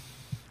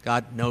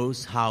 God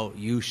knows how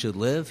you should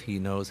live. He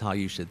knows how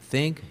you should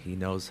think. He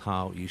knows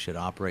how you should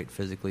operate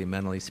physically,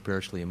 mentally,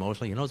 spiritually,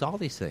 emotionally. He knows all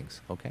these things,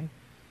 okay?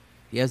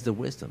 He has the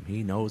wisdom.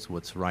 He knows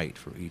what's right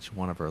for each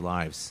one of our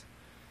lives.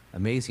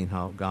 Amazing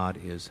how God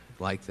is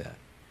like that.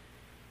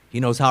 He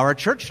knows how our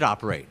church should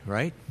operate,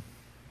 right?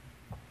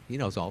 He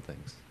knows all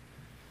things.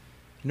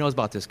 He knows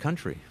about this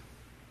country.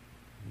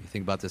 You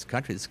think about this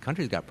country's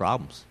got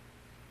problems.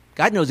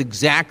 God knows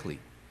exactly.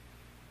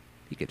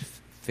 He could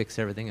fix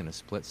everything in a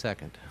split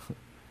second.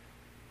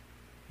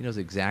 He knows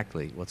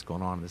exactly what's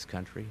going on in this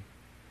country.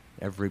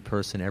 Every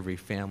person, every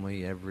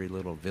family, every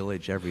little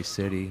village, every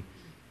city,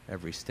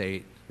 every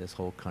state, this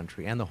whole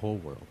country, and the whole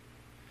world.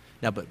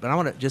 Now, but I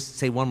want to just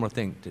say one more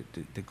thing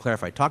to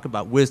clarify. Talk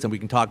about wisdom. We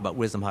can talk about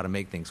wisdom, how to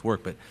make things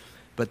work.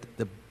 But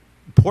the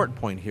important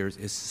point here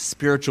is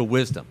spiritual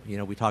wisdom. You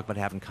know, we talk about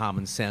having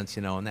common sense,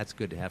 and that's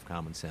good to have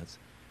common sense.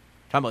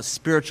 Talking about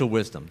spiritual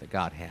wisdom that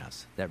God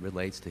has that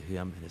relates to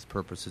him and his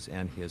purposes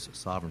and his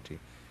sovereignty.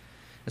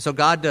 And so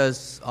God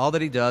does, all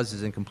that he does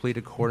is in complete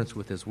accordance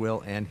with his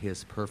will and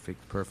his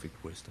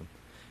perfect wisdom.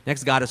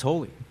 Next, God is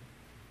holy.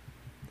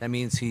 That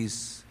means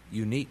he's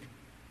unique,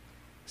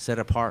 set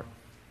apart,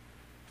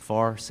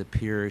 far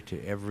superior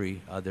to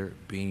every other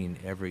being,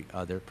 every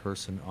other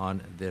person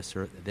on this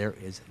earth. There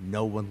is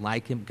no one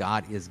like him.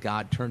 God is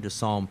God. Turn to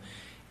Psalm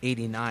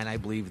 89. I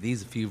believe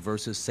these few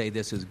verses say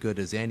this as good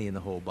as any in the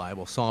whole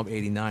Bible. Psalm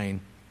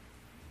 89.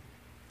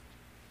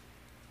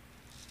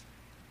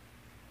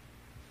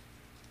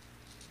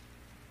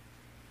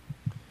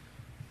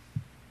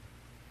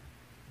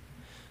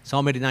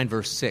 Psalm 89,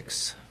 verse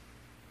 6.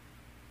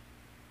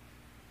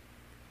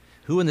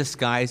 Who in the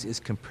skies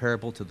is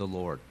comparable to the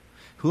Lord?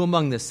 Who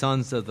among the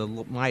sons of the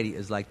mighty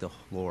is like the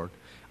Lord?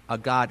 A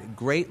God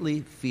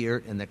greatly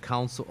feared in the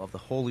council of the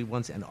holy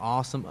ones, and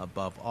awesome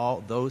above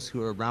all those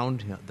who are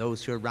around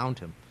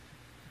him.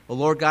 O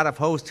Lord God of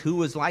hosts,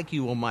 who is like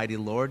you, Almighty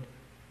Lord?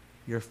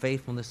 your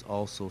faithfulness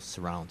also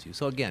surrounds you.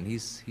 So again,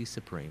 he's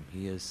supreme.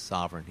 He is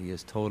sovereign. He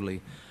is totally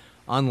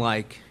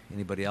unlike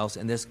anybody else.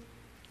 And this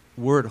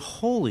word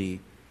holy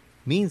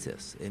means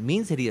this. It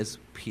means that he is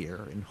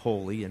pure and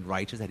holy and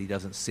righteous, that he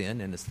doesn't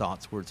sin in his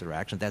thoughts, words, or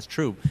actions. That's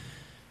true.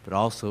 But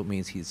also it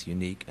means he's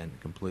unique and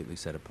completely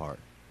set apart.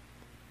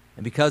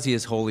 And because he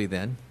is holy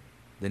then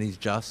he's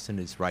just and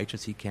he's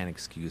righteous. He can't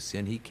excuse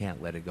sin. He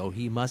can't let it go.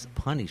 He must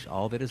punish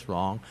all that is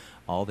wrong,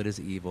 all that is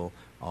evil,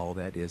 all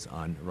that is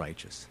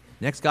unrighteous.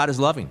 Next, God is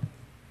loving.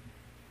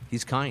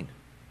 He's kind,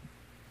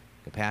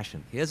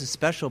 compassionate. He has a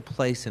special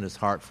place in his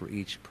heart for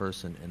each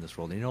person in this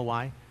world. And you know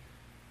why?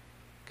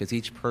 Because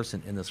each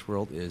person in this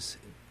world is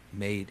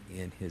made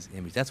in his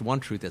image. That's one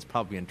truth that's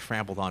probably been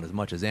trampled on as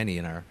much as any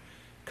in our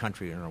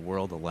country and in our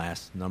world the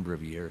last number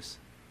of years.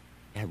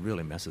 It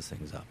really messes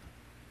things up.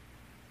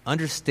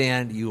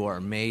 Understand you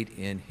are made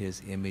in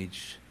his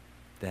image.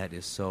 That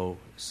is so,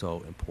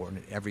 so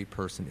important. Every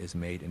person is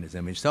made in his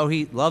image. So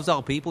he loves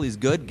all people. He's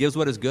good, gives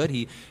what is good.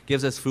 He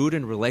gives us food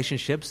and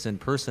relationships and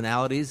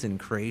personalities and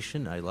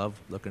creation. I love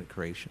looking at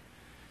creation.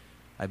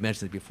 I've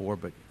mentioned it before,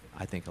 but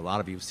I think a lot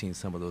of you have seen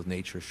some of those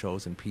nature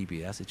shows in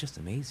PBS. It's just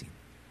amazing.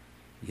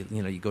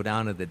 You go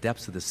down to the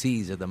depths of the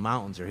seas or the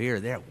mountains or here or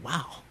there.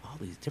 Wow, all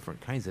these different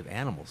kinds of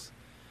animals.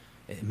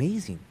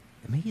 Amazing,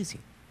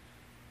 amazing.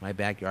 My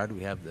backyard,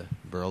 we have the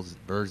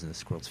birds and the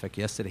squirrels. In fact,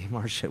 yesterday,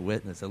 Marcia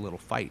witnessed a little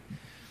fight.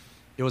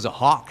 It was a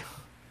hawk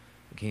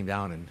that came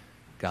down and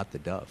got the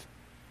dove.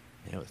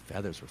 And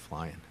feathers were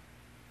flying.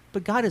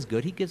 But God is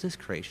good. He gives us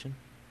creation.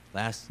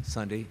 Last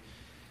Sunday,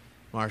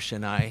 Marcia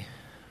and I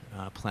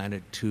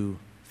planted 2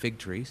 fig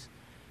trees.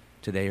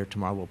 Today or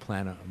tomorrow, we'll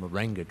plant a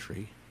moringa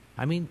tree.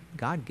 I mean,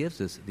 God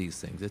gives us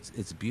these things.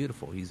 It's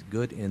beautiful. He's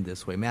good in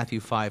this way. Matthew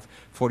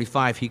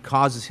 5:45, he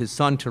causes his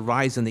sun to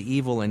rise in the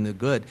evil and the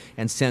good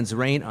and sends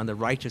rain on the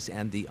righteous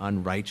and the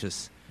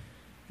unrighteous.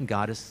 And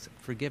God is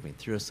forgiving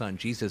through his son,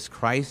 Jesus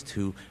Christ,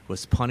 who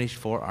was punished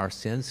for our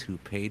sins, who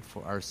paid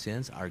for our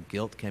sins. Our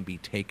guilt can be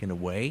taken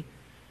away.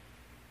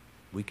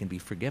 We can be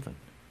forgiven.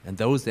 And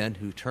those then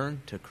who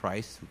turn to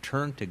Christ, who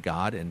turn to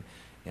God and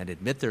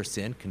admit their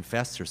sin,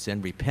 confess their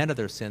sin, repent of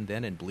their sin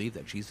then, and believe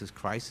that Jesus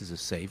Christ is a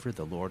Savior,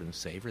 the Lord and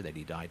Savior, that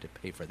he died to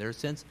pay for their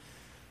sins,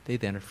 they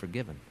then are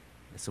forgiven.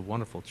 It's a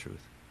wonderful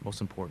truth,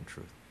 most important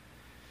truth.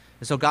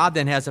 And so God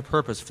then has a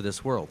purpose for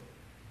this world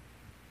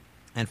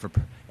and for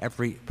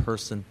every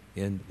person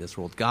in this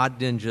world. God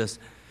didn't just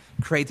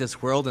create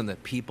this world and the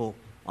people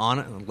on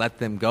it and let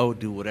them go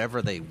do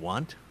whatever they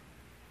want.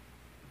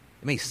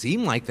 It may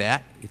seem like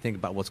that. You think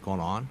about what's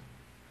going on.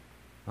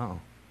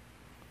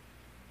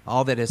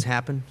 All that has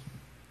happened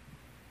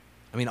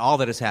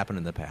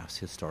in the past,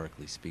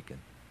 historically speaking.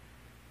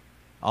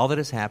 All that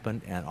has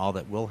happened and all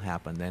that will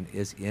happen then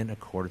is in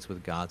accordance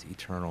with God's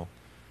eternal,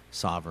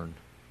 sovereign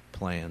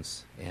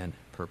plans and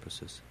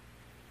purposes.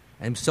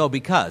 And so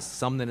because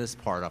something is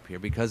part up here,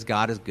 because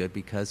God is good,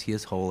 because he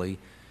is holy,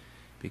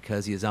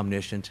 because he is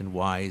omniscient and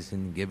wise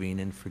and giving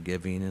and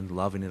forgiving and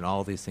loving and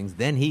all these things,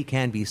 then he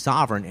can be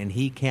sovereign and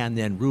he can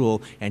then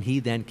rule and he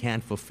then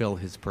can fulfill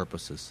his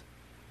purposes.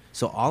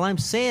 So all I'm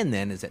saying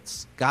then is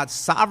that God's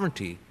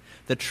sovereignty,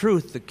 the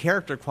truth, the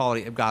character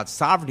quality of God's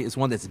sovereignty is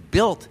one that's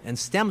built and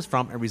stems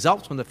from and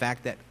results from the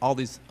fact that all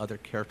these other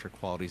character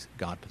qualities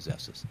God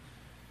possesses.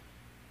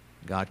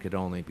 God could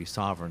only be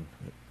sovereign.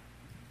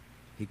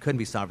 He couldn't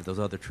be sovereign if those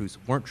other truths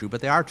weren't true,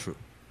 but they are true.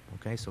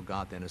 Okay, so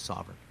God then is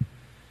sovereign.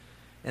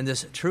 And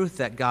this truth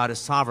that God is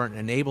sovereign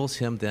enables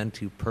him then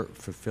to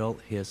fulfill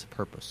his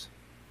purpose.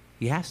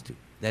 He has to.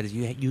 That is,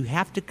 you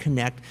have to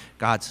connect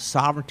God's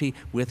sovereignty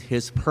with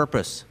his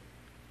purpose.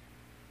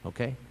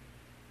 Okay?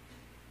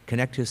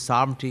 Connect his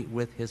sovereignty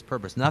with his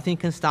purpose. Nothing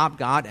can stop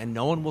God, and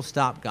no one will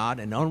stop God,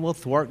 and no one will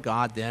thwart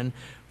God then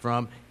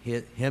from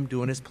him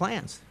doing his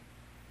plans.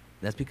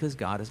 That's because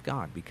God is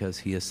God, because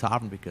he is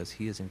sovereign, because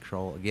he is in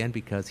control, again,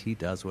 because he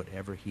does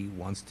whatever he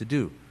wants to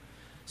do.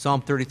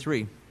 Psalm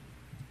 33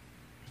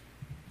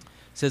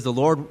 says the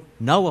Lord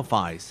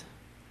nullifies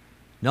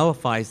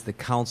the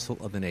counsel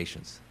of the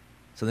nations.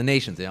 So the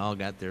nations, they all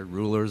got their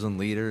rulers and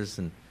leaders,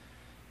 and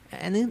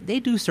they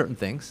do certain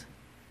things.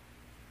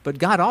 But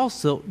God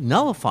also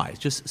nullifies,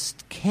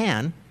 just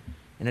can,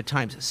 and at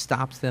times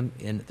stops them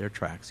in their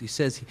tracks. He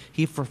says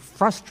he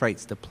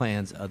frustrates the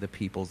plans of the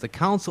peoples. The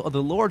counsel of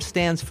the Lord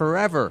stands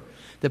forever,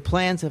 the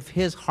plans of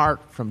his heart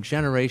from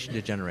generation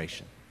to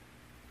generation.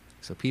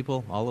 So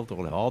people all over the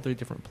world have all their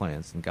different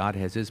plans, and God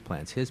has his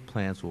plans. His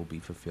plans will be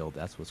fulfilled.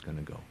 That's what's going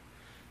to go.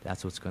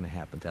 That's what's going to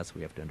happen. That's what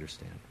we have to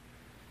understand.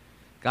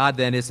 God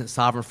then isn't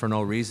sovereign for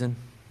no reason.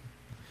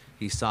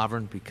 He's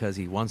sovereign because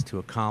he wants to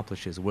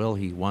accomplish his will.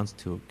 He wants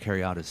to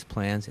carry out his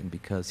plans, and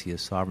because he is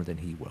sovereign, then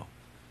he will.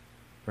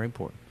 Very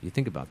important. You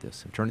think about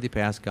this. Eternity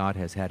past, God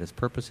has had his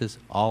purposes.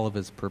 All of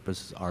his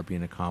purposes are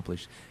being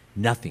accomplished.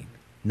 Nothing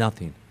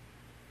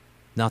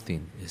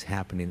is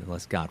happening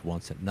unless God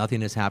wants it.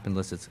 Nothing has happened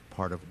unless it's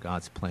part of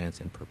God's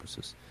plans and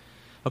purposes.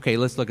 Okay,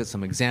 let's look at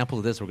some examples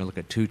of this. We're going to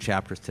look at 2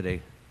 chapters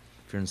today.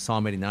 If you're in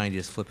Psalm 89, you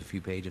just flip a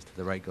few pages to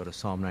the right, go to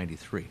Psalm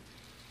 93.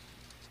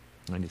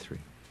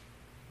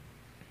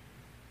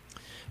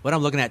 What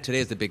I'm looking at today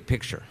is the big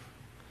picture.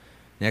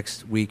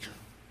 Next week,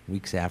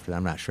 weeks after,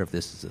 I'm not sure if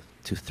this is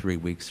 2, 3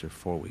 weeks or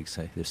 4 weeks.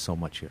 There's so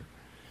much here.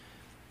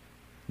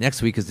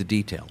 Next week is the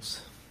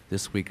details.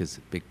 This week is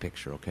the big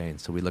picture, okay? And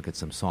so we look at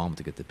some Psalms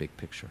to get the big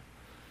picture.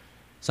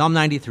 Psalm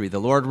 93, the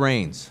Lord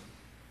reigns.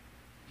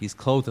 He's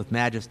clothed with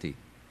majesty.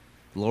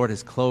 The Lord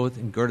has clothed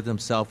and girded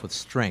himself with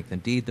strength.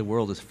 Indeed, the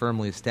world is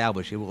firmly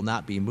established. It will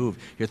not be moved.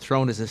 Your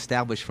throne is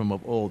established from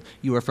of old.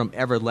 You are from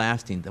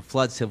everlasting. The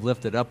floods have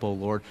lifted up, O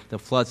Lord. The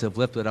floods have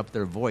lifted up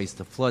their voice.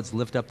 The floods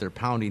lift up their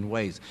pounding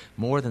waves.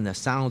 More than the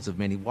sounds of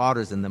many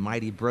waters and the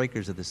mighty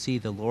breakers of the sea,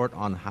 the Lord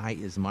on high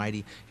is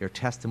mighty. Your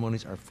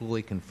testimonies are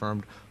fully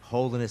confirmed.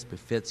 Holiness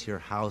befits your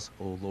house,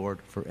 O Lord,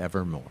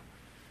 forevermore.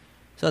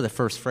 So the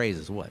first phrase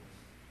is what?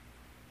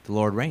 The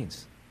Lord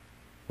reigns.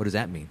 What does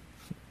that mean?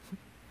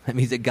 That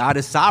means that God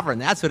is sovereign.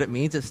 That's what it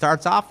means. It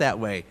starts off that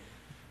way.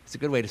 It's a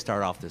good way to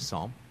start off this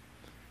psalm.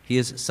 He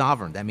is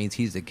sovereign. That means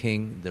he's the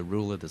king, the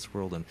ruler of this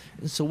world. And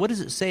so what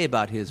does it say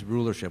about his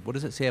rulership? What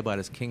does it say about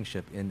his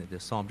kingship in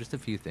this psalm? Just a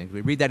few things.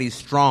 We read that he's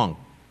strong.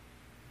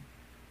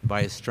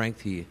 By his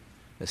strength, he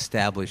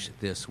established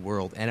this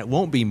world. And it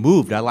won't be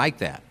moved. I like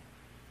that.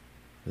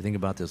 We think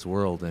about this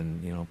world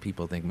and,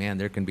 people think, man,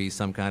 there can be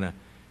some kind of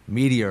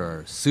meteor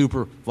or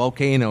super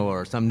volcano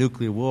or some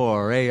nuclear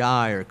war or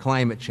AI or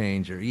climate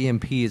change or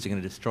EMPs are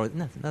going to destroy.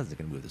 Nothing's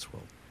going to move this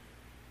world.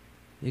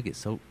 You get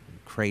so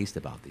crazed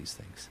about these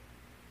things.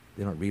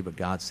 They don't read what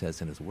God says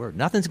in his word.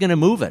 Nothing's going to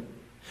move it.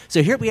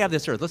 So here we have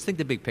this earth. Let's think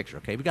the big picture,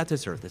 okay? We got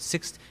this earth. It's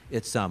 60.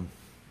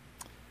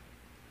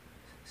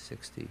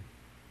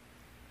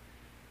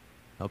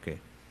 Okay.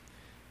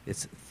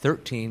 It's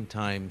 13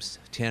 times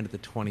 10 to the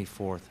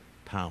 24th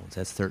pounds.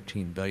 That's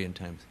 13 billion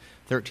times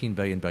 13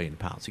 billion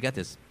pounds. You got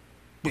this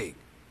big,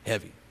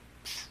 heavy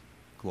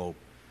globe.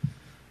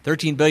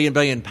 13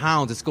 billion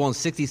pounds. It's going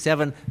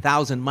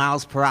 67,000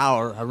 miles per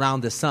hour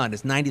around the sun.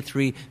 It's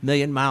 93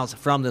 million miles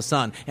from the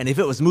sun. And if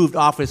it was moved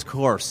off its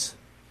course,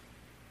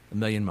 1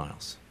 million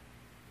miles.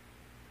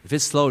 If it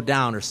slowed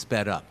down or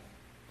sped up.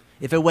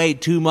 If it weighed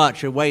too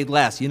much or weighed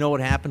less, you know what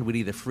happened? We'd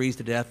either freeze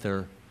to death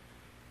or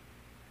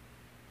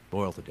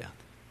boil to death.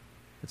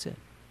 That's it.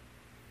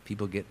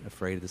 People get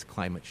afraid of this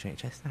climate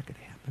change. That's not going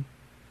to happen.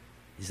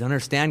 You just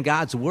understand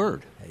God's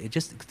word.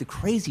 The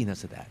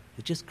craziness of that.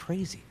 It's just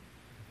crazy.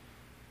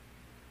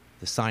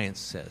 The science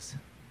says,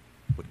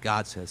 what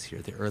God says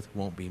here, the earth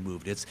won't be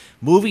moved. It's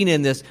moving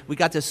in this, we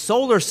got this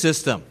solar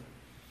system.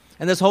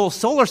 And this whole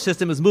solar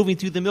system is moving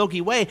through the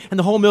Milky Way, and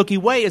the whole Milky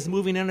Way is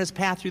moving in its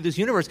path through this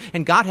universe,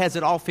 and God has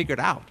it all figured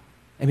out.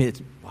 I mean,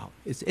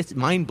 it's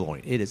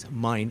mind-blowing. It is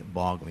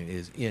mind-boggling. It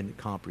is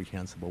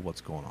incomprehensible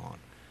what's going on.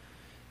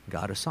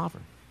 God is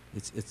sovereign.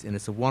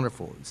 It's a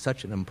wonderful,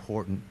 such an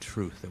important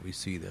truth that we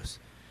see this.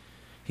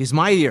 He's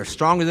mightier,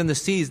 stronger than the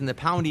seas and the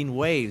pounding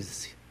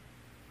waves.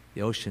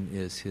 The ocean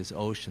is his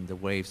ocean. The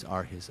waves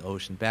are his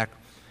ocean. Back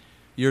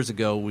years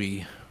ago,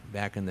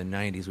 back in the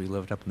 90s, we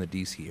lived up in the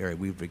D.C. area.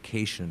 We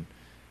vacationed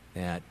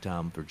at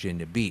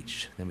Virginia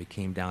Beach. Then we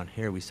came down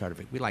here. We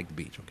liked the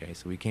beach, okay?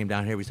 So we came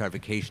down here. We started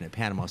vacation at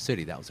Panama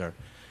City. That was our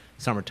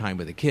summertime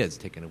with the kids,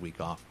 taking a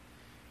week off.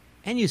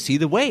 And you see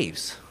the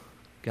waves.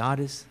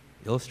 God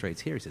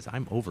illustrates here. He says,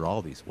 I'm over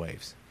all these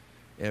waves.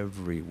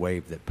 Every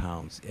wave that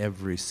pounds,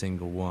 every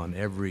single one,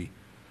 every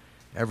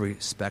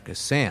speck of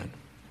sand.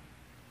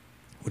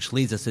 Which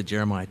leads us to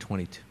Jeremiah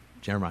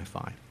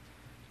 5.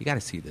 You got to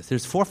see this.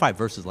 There's 4 or 5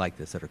 verses like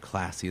this that are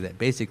classy that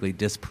basically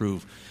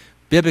disprove,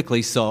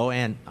 biblically so,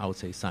 and I would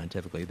say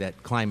scientifically,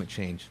 that climate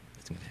change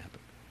isn't going to happen.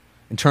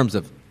 In terms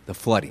of the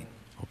flooding.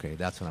 Okay,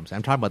 that's what I'm saying.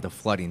 I'm talking about the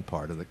flooding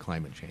part of the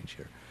climate change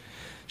here.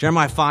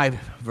 Jeremiah 5,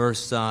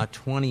 verse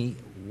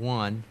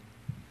 21.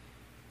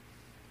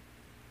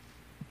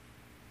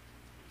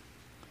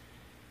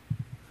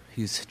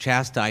 He's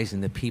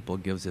chastising the people,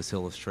 gives this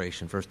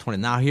illustration. Verse 20,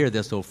 now hear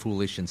this, O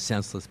foolish and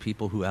senseless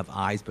people who have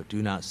eyes but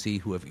do not see,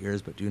 who have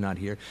ears but do not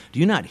hear. Do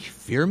you not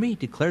fear me,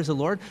 declares the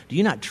Lord? Do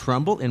you not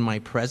tremble in my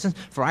presence?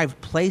 For I have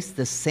placed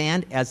the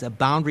sand as a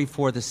boundary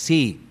for the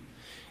sea,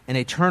 an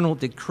eternal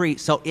decree,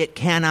 so it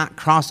cannot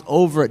cross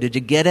over it. Did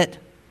you get it?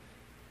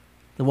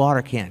 The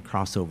water can't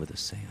cross over the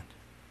sand.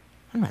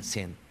 I'm not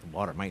saying the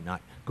water might not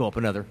go up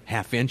another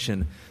half inch in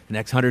the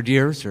next 100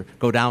 years or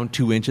go down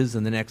 2 inches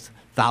in the next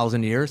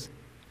 1,000 years.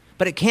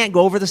 But it can't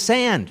go over the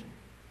sand.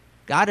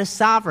 God is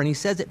sovereign. He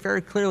says it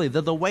very clearly.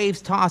 Though the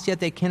waves toss, yet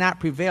they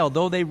cannot prevail.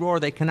 Though they roar,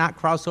 they cannot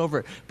cross over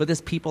it. But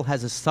this people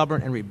has a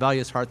stubborn and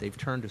rebellious heart. They've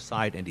turned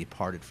aside and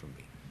departed from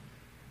me.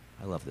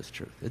 I love this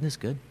truth. Isn't this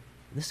good?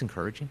 Isn't this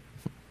encouraging?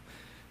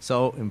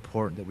 So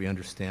important that we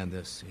understand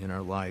this in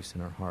our lives, in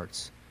our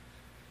hearts.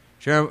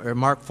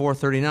 Mark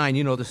 4:39,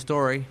 you know the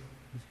story.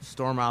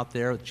 Storm out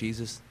there with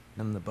Jesus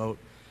in the boat.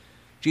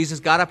 Jesus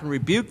got up and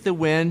rebuked the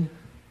wind,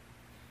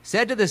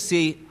 said to the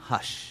sea,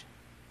 hush,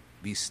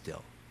 be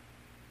still.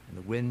 And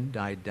the wind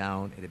died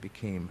down and it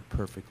became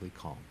perfectly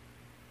calm.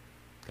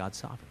 God's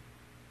sovereign.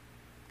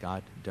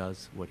 God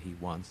does what he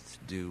wants to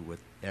do with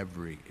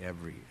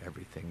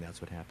everything.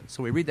 That's what happens.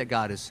 So we read that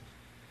God is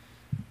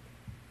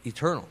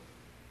eternal.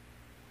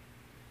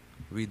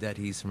 Read that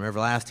he's from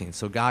everlasting.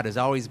 So God has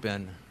always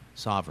been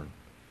sovereign.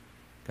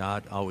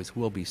 God always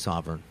will be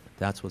sovereign.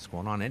 That's what's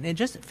going on. And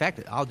just, in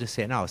fact, I'll just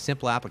say it now, a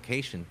simple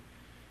application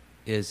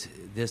is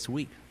this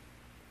week.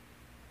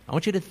 I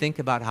want you to think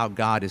about how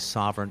God is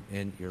sovereign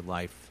in your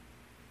life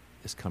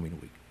this coming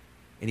week.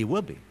 And he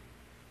will be.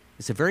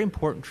 It's a very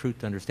important truth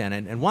to understand.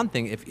 And one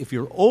thing, if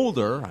you're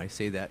older, I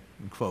say that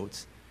in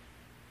quotes,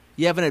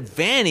 you have an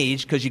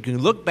advantage because you can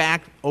look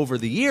back over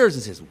the years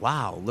and say,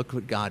 wow, look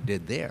what God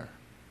did there.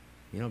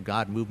 You know,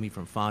 God moved me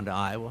from Fonda,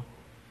 Iowa,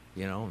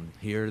 you know, and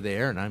here,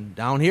 there, and I'm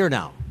down here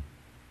now.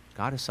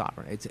 God is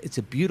sovereign. It's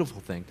a beautiful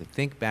thing to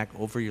think back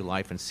over your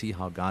life and see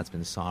how God's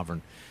been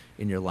sovereign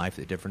in your life,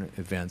 the different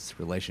events,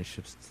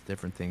 relationships,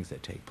 different things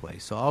that take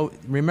place. So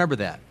remember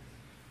that.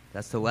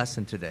 That's the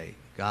lesson today.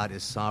 God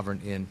is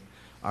sovereign in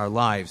our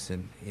lives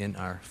and in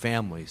our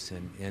families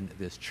and in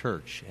this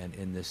church and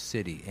in this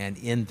city and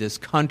in this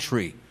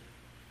country.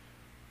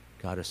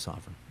 God is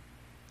sovereign.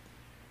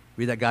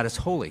 Read that God is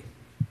holy,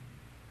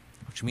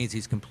 which means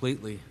he's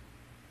completely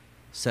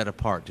set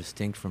apart,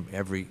 distinct from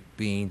every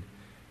being,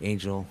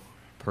 angel,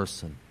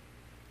 person.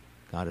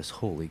 God is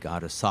holy.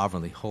 God is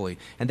sovereignly holy.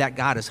 And that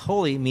God is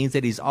holy means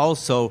that he's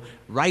also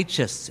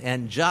righteous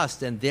and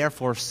just and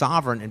therefore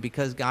sovereign. And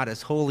because God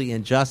is holy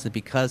and just and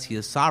because he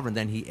is sovereign,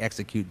 then he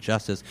executes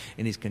justice,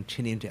 and he's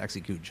continuing to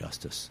execute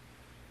justice.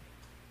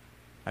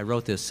 I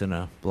wrote this in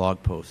a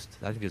blog post.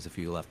 I think there's a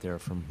few left there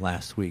from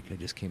last week. It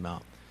just came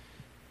out.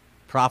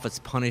 Prophets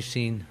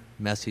punishing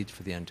message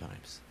for the end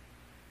times.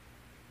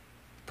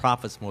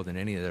 Prophets, more than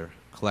any other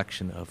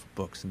collection of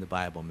books in the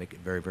Bible, make it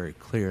very, very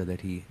clear that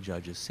he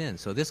judges sin.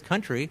 So this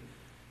country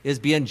is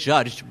being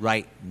judged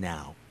right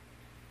now.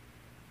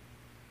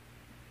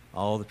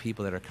 All the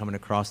people that are coming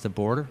across the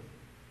border,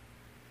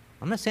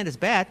 I'm not saying it's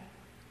bad.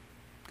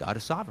 God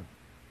is sovereign.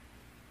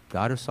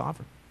 God is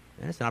sovereign.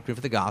 And it's an opportunity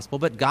for the gospel,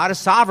 but God is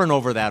sovereign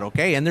over that,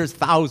 okay? And there's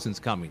thousands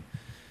coming.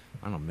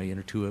 I don't know, 1 million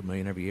or 2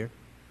 million every year.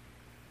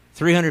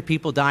 300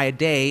 people die a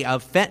day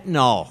of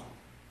fentanyl.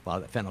 Well,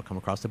 that fentanyl come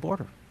across the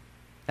border.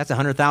 That's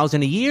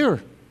 100,000 a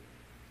year.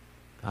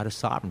 God is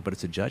sovereign, but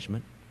it's a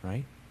judgment,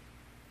 right?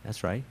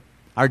 That's right.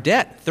 Our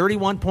debt,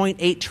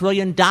 $31.8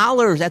 trillion.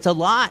 That's a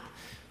lot.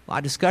 A lot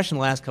of discussion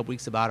the last couple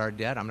weeks about our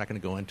debt. I'm not going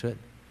to go into it.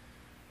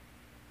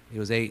 It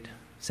was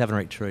 7 or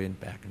 8 trillion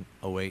back in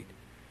 2008.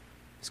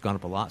 It's gone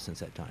up a lot since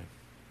that time.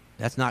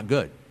 That's not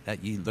good.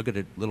 That you look at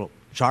a little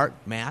chart,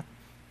 math,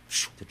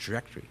 the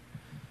trajectory.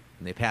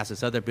 And they passed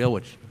this other bill,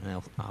 which,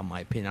 well, in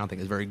my opinion, I don't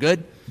think is very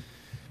good,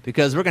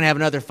 because we're going to have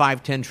another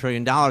 $5-10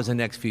 trillion in the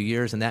next few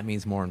years, and that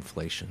means more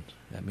inflation.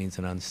 That means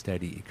an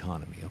unsteady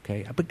economy,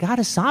 okay? But God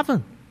is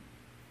sovereign.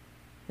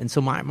 And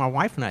so my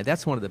wife and I,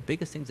 that's one of the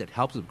biggest things that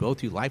helps us go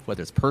through life,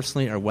 whether it's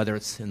personally or whether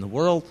it's in the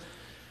world,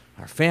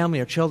 our family,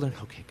 our children.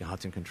 Okay,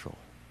 God's in control.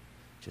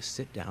 Just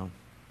sit down,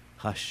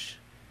 hush,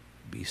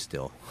 be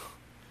still,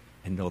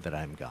 and know that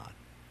I'm God,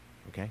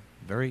 okay?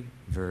 Very,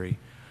 very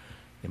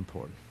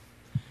important.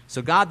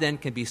 So God then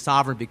can be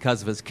sovereign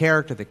because of his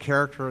character. The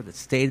character that's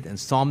stated in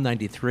Psalm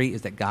 93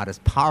 is that God is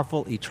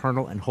powerful,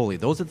 eternal, and holy.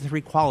 Those are the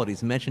 3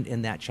 qualities mentioned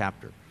in that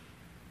chapter,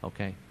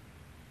 okay?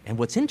 And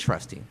what's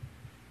interesting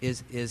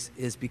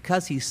is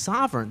because he's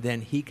sovereign,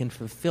 then he can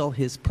fulfill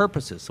his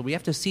purposes. So we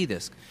have to see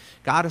this.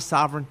 God is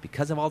sovereign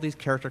because of all these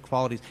character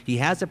qualities. He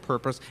has a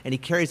purpose, and he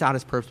carries out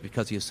his purpose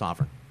because he is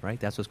sovereign, right?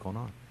 That's what's going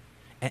on.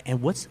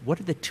 And what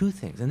are the 2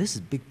 things? And this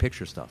is big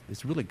picture stuff.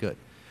 It's really good.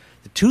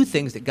 The 2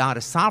 things that God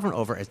is sovereign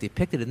over, as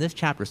depicted in this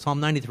chapter, Psalm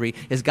 93,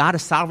 is God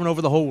is sovereign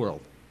over the whole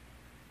world.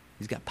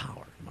 He's got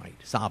power, might,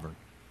 sovereign.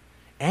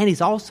 And he's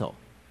also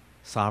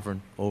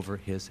sovereign over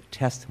his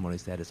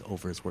testimonies, that is,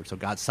 over his word. So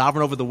God's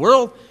sovereign over the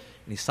world,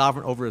 and he's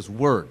sovereign over his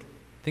word.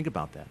 Think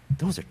about that.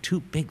 Those are 2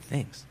 big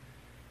things.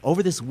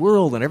 Over this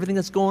world and everything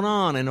that's going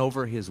on, and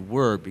over his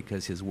word,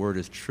 because his word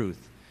is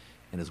truth,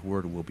 and his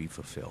word will be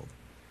fulfilled.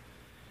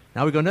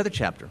 Now we go another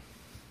chapter.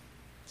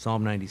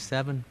 Psalm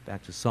 97,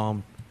 back to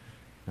Psalm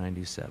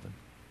 97.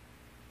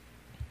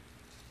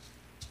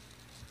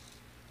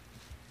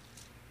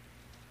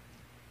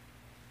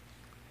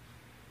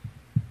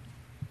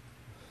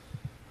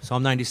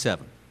 Psalm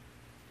 97.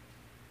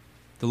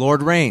 The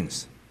Lord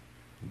reigns.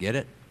 Get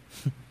it?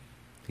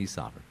 He's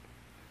sovereign.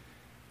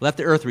 Let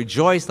the earth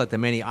rejoice, let the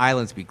many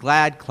islands be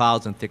glad.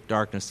 Clouds and thick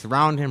darkness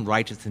surround him.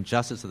 Righteousness and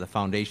justice are the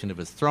foundation of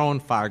his throne.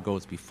 Fire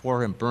goes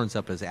before him, burns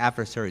up his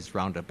adversaries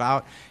round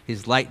about.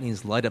 His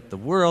lightnings light up the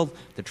world.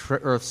 The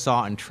earth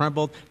saw and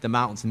trembled. The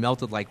mountains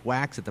melted like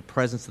wax at the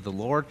presence of the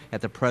Lord, at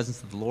the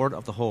presence of the Lord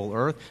of the whole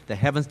earth. The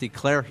heavens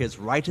declare his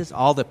righteousness.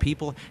 All the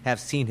people have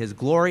seen his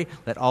glory.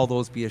 Let all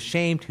those be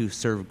ashamed who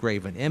serve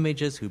graven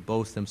images, who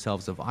boast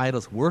themselves of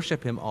idols.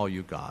 Worship him, all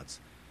you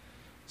gods.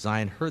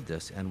 Zion heard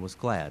this and was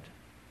glad.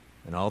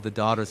 And all the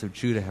daughters of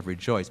Judah have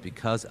rejoiced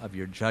because of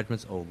your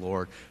judgments, O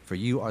Lord. For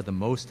you are the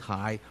most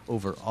high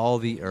over all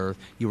the earth.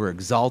 You are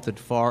exalted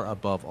far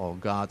above all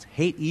gods.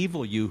 Hate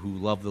evil, you who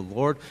love the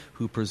Lord,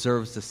 who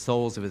preserves the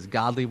souls of his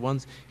godly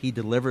ones. He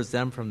delivers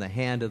them from the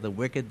hand of the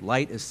wicked.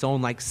 Light is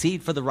sown like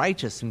seed for the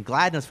righteous, and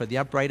gladness for the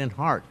upright in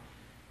heart.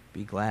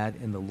 Be glad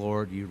in the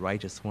Lord, you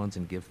righteous ones,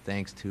 and give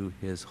thanks to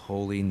his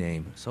holy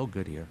name. So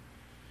good here.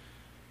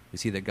 We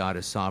see that God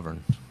is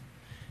sovereign.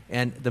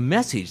 And the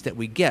message that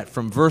we get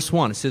from verse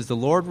 1, it says, the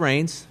Lord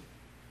reigns,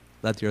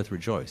 let the earth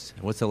rejoice.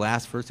 And what's the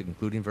last verse, the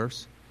concluding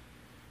verse?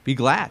 Be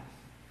glad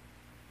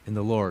in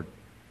the Lord,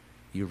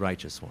 you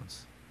righteous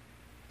ones.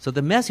 So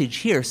the message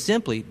here,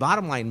 simply,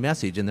 bottom line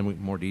message, and then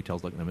more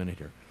details look in a minute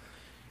here,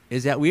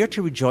 is that we are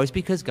to rejoice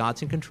because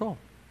God's in control.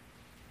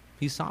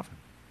 He's sovereign.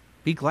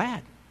 Be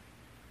glad.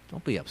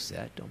 Don't be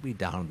upset. Don't be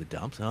down in the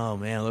dumps. Oh,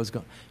 man, let's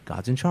go.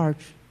 God's in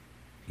charge.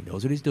 He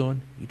knows what he's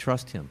doing. You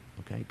trust him,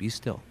 okay? Be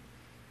still.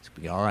 It's going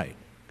to be all right.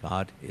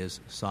 God is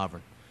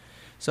sovereign.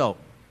 So,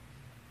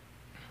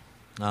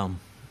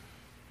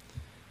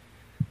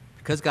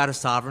 because God is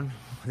sovereign,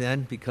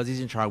 then because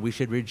he's in charge, we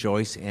should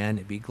rejoice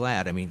and be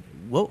glad. I mean,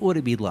 what would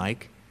it be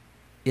like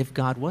if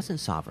God wasn't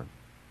sovereign?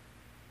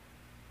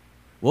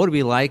 What would it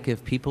be like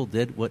if people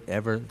did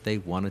whatever they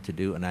wanted to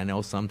do? And I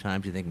know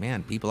sometimes you think,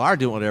 man, people are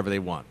doing whatever they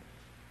want.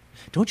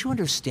 Don't you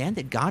understand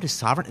that God is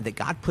sovereign and that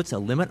God puts a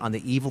limit on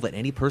the evil that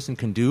any person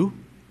can do?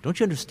 Don't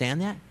you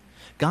understand that?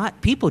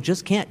 People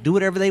just can't do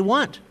whatever they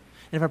want.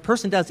 And if a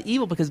person does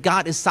evil, because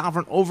God is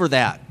sovereign over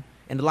that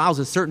and allows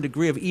a certain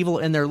degree of evil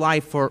in their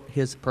life for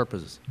his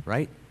purposes,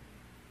 right?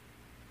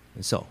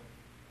 And so,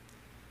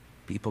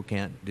 people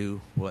can't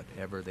do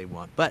whatever they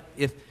want. But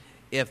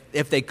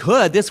if they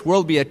could, this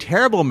world would be a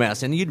terrible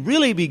mess, and you'd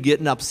really be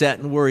getting upset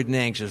and worried and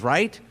anxious,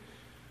 right?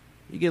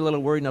 You get a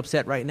little worried and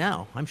upset right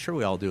now. I'm sure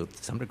we all do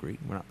to some degree.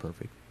 We're not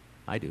perfect.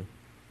 I do.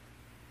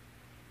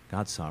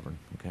 God's sovereign,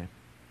 okay?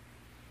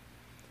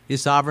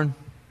 He's sovereign.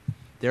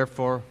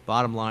 Therefore,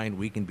 bottom line,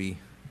 we can be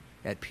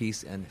at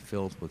peace and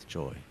filled with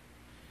joy.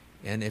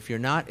 And if you're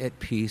not at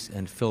peace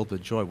and filled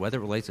with joy, whether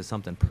it relates to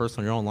something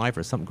personal in your own life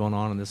or something going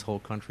on in this whole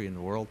country and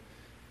the world,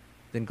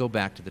 then go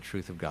back to the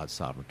truth of God's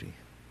sovereignty.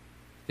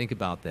 Think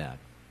about that.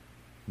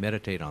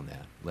 Meditate on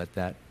that. Let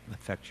that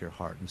affect your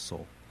heart and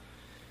soul.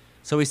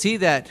 So we see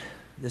that,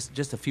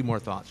 just a few more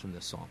thoughts from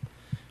this psalm.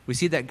 We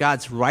see that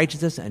God's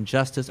righteousness and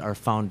justice are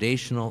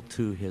foundational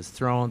to his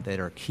throne, that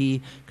are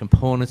key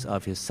components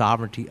of his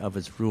sovereignty, of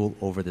his rule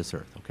over this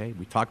earth. Okay?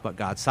 We talked about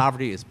God's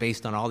sovereignty is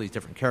based on all these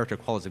different character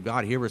qualities of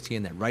God. Here we're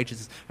seeing that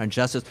righteousness and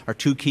justice are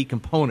two key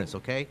components.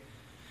 Okay?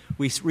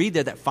 We read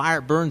that fire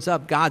burns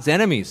up God's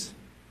enemies.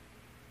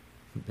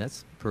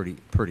 That's pretty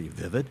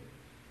vivid.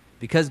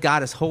 Because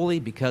God is holy,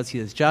 because he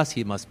is just,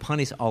 he must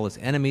punish all his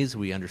enemies.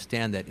 We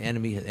understand that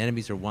his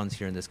enemies are ones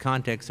here in this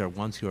context, are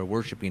ones who are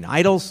worshiping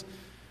idols.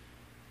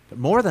 But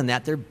more than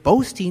that, they're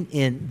boasting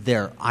in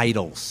their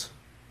idols.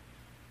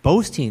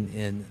 Boasting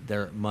in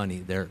their money,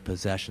 their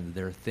possessions,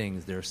 their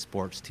things, their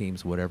sports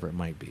teams, whatever it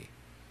might be.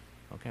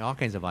 Okay, all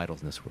kinds of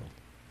idols in this world.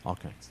 All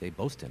kinds. They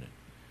boast in it.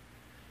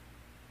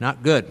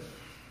 Not good.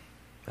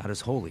 God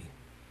is holy.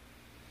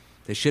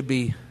 They should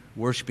be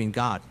worshiping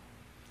God.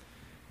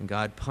 And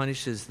God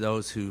punishes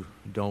those who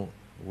don't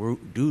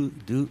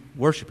do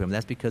worship him.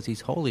 That's because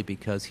he's holy,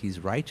 because he's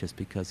righteous,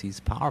 because he's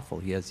powerful.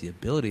 He has the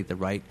ability, the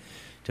right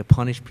to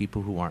punish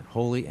people who aren't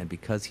holy, and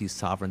because he's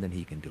sovereign, then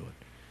he can do it.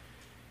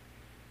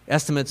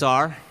 Estimates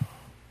are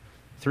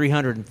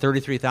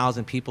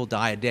 333,000 people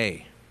die a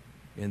day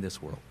in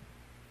this world.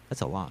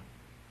 That's a lot.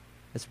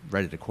 That's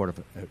right at a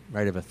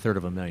third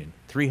of a million.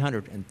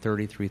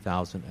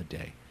 333,000 a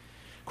day.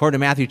 According to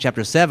Matthew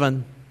chapter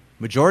 7,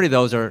 majority of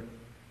those are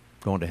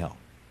going to hell.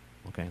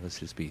 Okay, let's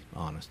just be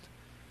honest.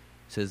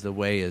 It says the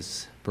way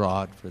is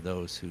broad for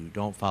those who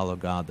don't follow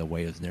God. The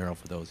way is narrow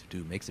for those who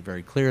do. Makes it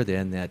very clear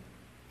then that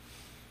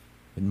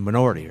the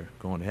minority are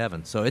going to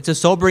heaven. So it's a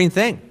sobering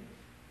thing.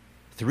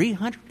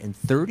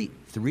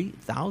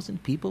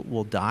 333,000 people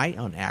will die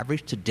on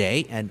average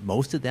today, and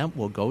most of them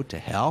will go to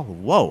hell.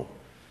 Whoa.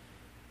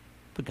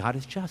 But God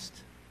is just.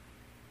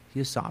 He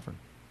is sovereign.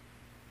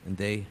 And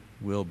they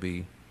will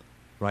be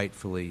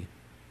rightfully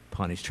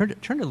punished. Turn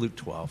to Luke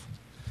 12.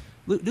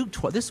 Luke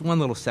 12, this is one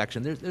little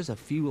section. There's a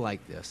few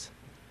like this.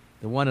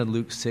 The one in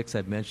Luke 6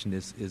 I've mentioned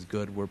is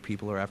good, where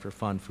people are after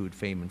fun, food,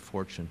 fame, and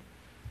fortune.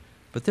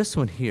 But this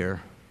one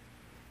here,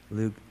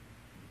 Luke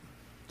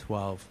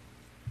 12.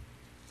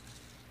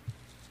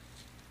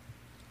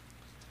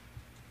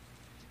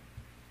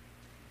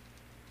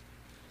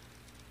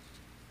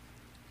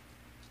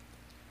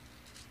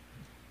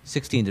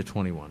 (16 to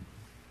 21)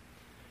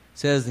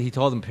 says that he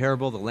told them a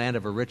parable. The land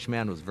of a rich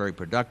man was very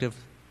productive.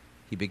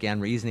 He began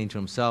reasoning to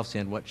himself,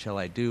 saying, "What shall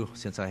I do,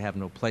 since I have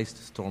no place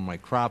to store my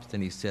crops?"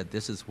 Then he said,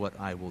 "This is what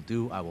I will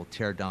do. I will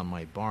tear down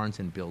my barns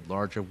and build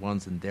larger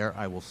ones, and there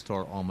I will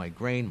store all my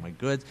grain, my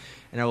goods.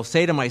 And I will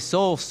say to my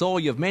soul, soul,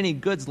 you have many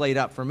goods laid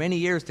up for many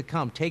years to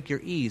come. Take your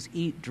ease,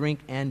 eat,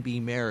 drink, and be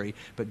merry."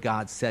 But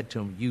God said to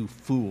him, "You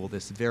fool,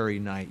 this very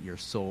night your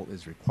soul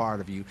is required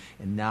of you.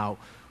 And now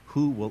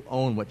who will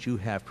own what you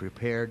have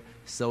prepared?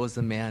 So is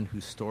the man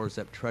who stores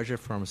up treasure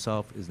for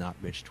himself is not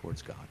rich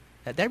towards God."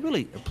 That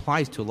really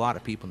applies to a lot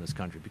of people in this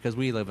country, because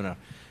we live in a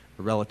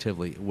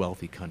relatively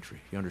wealthy country.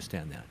 You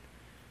understand that?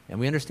 And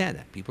we understand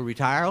that. People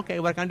retire. Okay,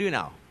 what can I do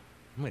now?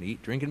 I'm going to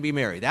eat, drink, and be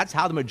merry. That's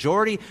how the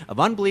majority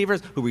of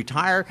unbelievers who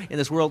retire in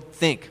this world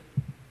think.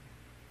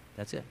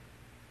 That's it.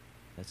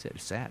 That's it.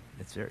 It's sad.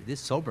 It is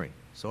sobering.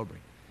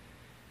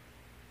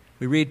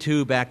 We read,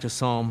 too, back to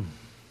Psalm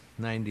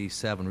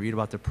 97. Read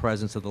about the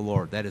presence of the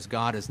Lord. That is,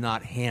 God is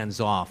not hands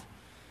off.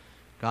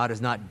 God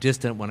is not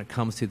distant when it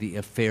comes to the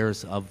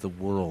affairs of the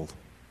world.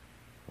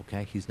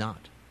 Okay? He's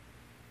not.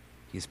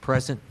 He's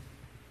present.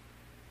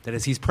 That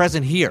is, he's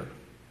present here,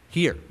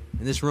 in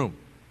this room.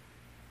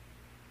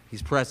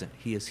 He's present.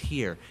 He is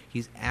here.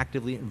 He's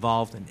actively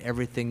involved in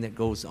everything that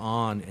goes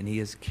on, and he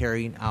is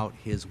carrying out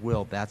his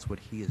will. That's what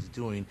he is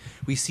doing.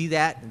 We see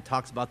that and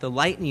talks about the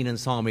lightning in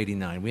Psalm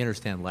 89. We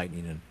understand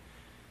lightning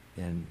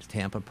in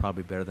Tampa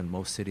probably better than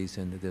most cities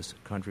in this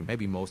country,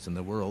 maybe most in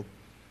the world.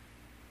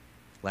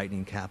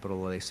 Lightning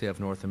capital, they say, of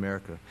North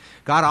America.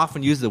 God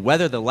often uses the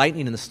weather, the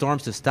lightning, and the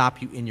storms to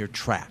stop you in your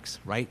tracks,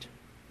 right?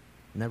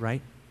 Isn't that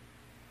right?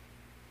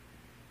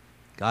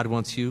 God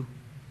wants you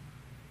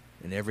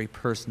and every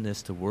person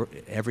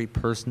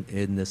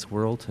in this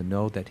world to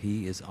know that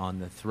he is on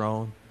the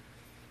throne,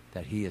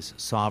 that he is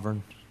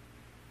sovereign,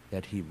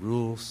 that he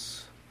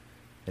rules,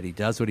 that he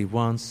does what he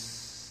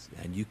wants,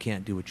 and you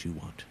can't do what you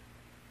want.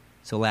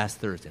 So last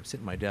Thursday, I'm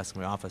sitting at my desk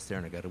in my office there,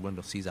 and I got a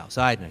window sees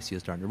outside, and I see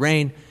it starting to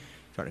rain.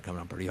 It started coming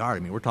on pretty hard.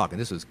 I mean, we're talking,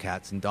 this was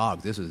cats and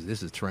dogs. This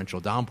is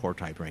torrential downpour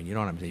type rain. You know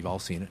what I'm saying? You've all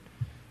seen it.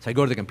 So I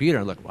go to the computer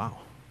and look, wow.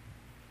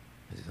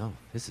 I said, oh,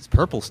 this is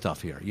purple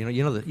stuff here. You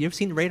ever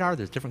seen radar?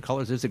 There's different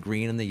colors. There's the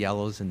green and the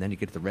yellows, and then you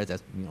get to the reds.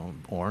 That's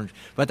orange.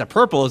 But the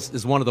purple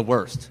is one of the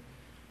worst.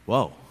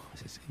 Whoa!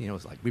 It's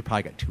like we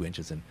probably got 2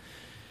 inches in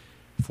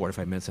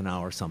 45 minutes an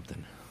hour or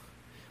something.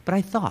 But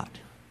I thought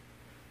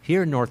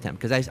here in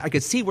Northampton, because I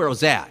could see where it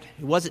was at.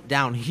 It wasn't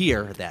down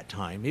here at that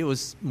time. It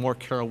was more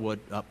Carrollwood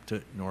up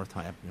to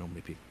Northampton.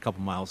 Maybe a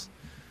couple miles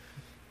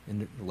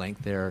in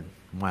length there,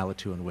 a mile or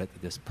two in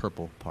width. This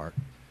purple part.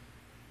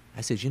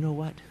 I said, you know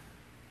what?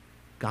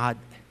 God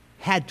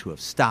had to have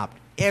stopped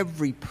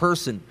every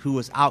person who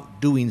was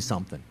out doing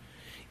something.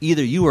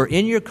 Either you were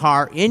in your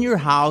car, in your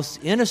house,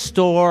 in a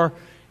store,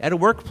 at a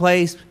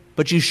workplace,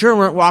 but you sure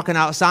weren't walking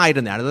outside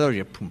in that. Otherwise,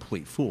 you're a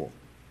complete fool.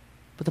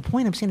 But the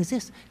point I'm saying is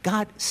this.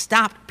 God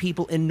stopped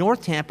people in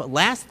North Tampa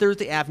last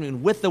Thursday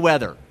afternoon with the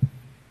weather.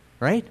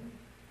 Right?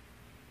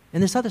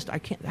 And this other stuff,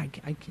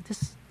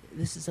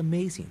 this is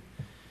amazing.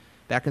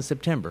 Back in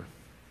September,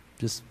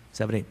 just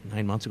 7, 8,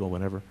 9 months ago,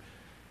 whenever,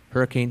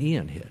 Hurricane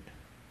Ian hit.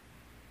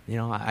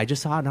 I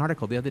just saw an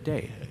article the other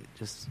day,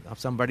 just of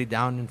somebody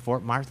down in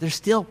Fort Myers. They're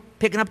still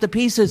picking up the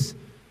pieces.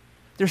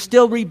 They're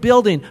still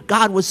rebuilding.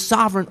 God was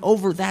sovereign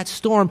over that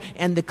storm.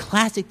 And the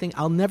classic thing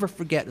I'll never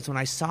forget is when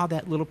I saw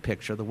that little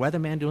picture, the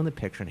weatherman doing the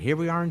picture, and here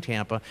we are in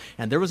Tampa,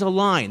 and there was a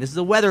line. This is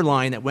a weather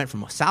line that went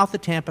from south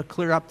of Tampa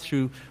clear up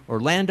through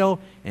Orlando,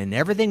 and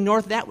everything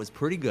north of that was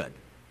pretty good.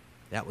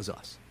 That was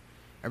us.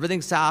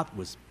 Everything south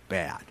was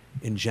bad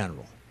in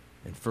general,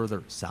 and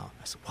further south.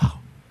 I said, wow.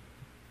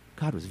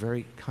 God was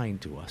very kind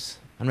to us.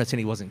 I'm not saying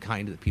he wasn't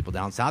kind to the people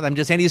down south. I'm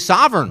just saying he's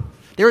sovereign.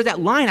 There was that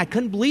line. I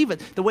couldn't believe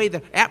it. The way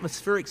the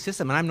atmospheric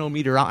system, and I'm no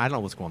meteorologist. I don't know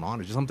what's going on.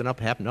 There's just something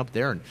happened up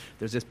there, and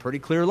there's this pretty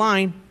clear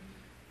line.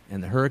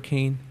 And the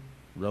hurricane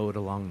rode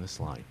along this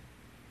line.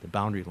 The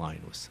boundary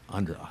line was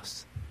under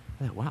us.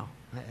 I thought, wow,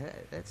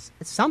 it's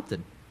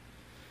something.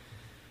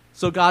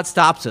 So God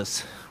stops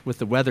us with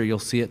the weather. You'll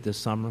see it this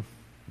summer.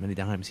 Many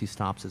times he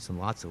stops us in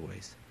lots of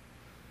ways.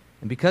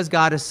 And because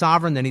God is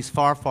sovereign, then he's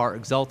far, far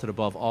exalted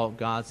above all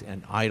gods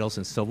and idols.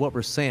 And so what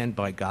we're saying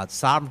by God's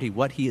sovereignty,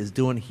 what he is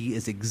doing, he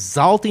is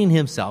exalting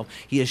himself.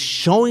 He is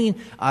showing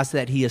us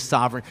that he is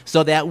sovereign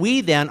so that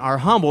we then are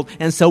humbled,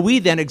 and so we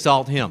then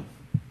exalt him.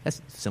 That's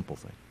a simple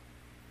thing,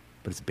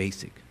 but it's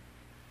basic.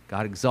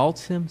 God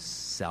exalts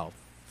himself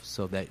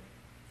so that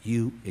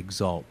you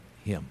exalt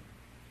him.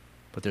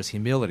 But there's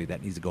humility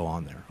that needs to go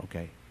on there,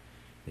 okay?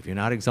 If you're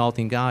not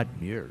exalting God,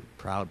 you're a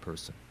proud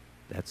person.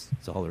 That's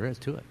all there is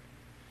to it.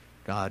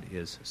 God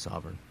is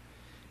sovereign.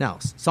 Now,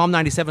 Psalm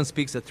 97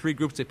 speaks of 3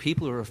 groups of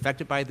people who are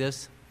affected by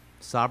this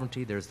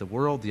sovereignty. There's the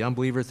world, the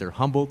unbelievers. They're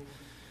humbled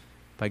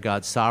by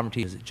God's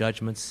sovereignty, his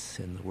judgments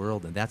in the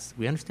world. And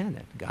we understand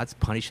that. God's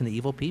punishing the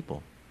evil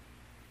people.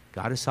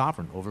 God is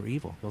sovereign over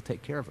evil. He'll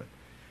take care of it.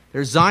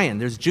 There's Zion,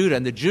 there's Judah,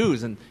 and the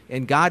Jews.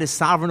 And God is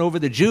sovereign over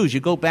the Jews. You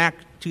go back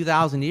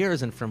 2,000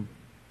 years, and from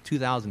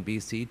 2000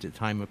 BC to the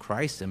time of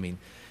Christ,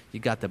 you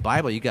got the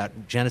Bible, you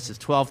got Genesis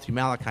 12 through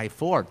Malachi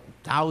 4,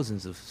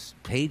 thousands of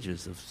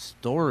pages of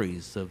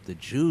stories of the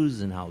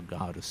Jews and how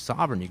God is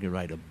sovereign. You can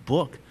write a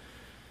book,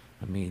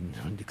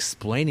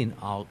 explaining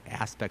all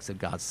aspects of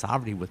God's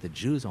sovereignty with the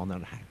Jews on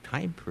that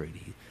time period.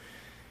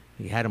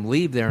 He had them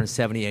leave there in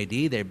 70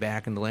 A.D. They're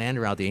back in the land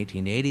around the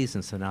 1880s,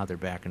 and so now they're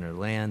back in their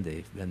land.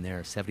 They've been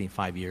there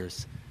 75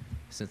 years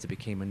since they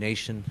became a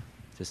nation.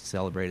 Just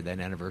celebrated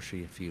that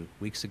anniversary a few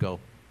weeks ago.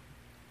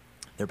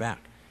 They're back.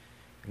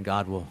 And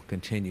God will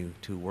continue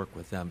to work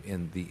with them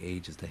in the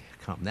ages that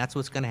come. That's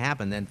what's going to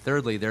happen. Then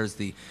thirdly, there's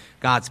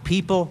God's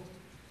people,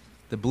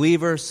 the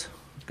believers.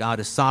 God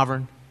is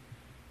sovereign.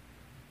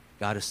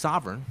 God is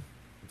sovereign.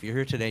 If you're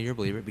here today, you're a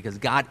believer because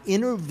God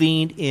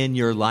intervened in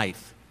your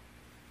life.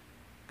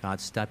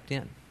 God stepped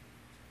in.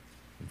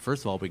 And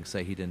first of all, we can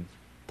say he didn't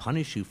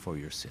punish you for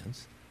your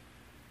sins.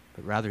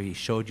 but rather he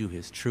showed you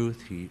his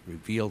truth. He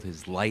revealed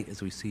his light,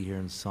 as we see here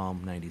in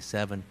Psalm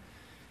 97,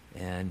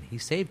 and he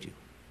saved you.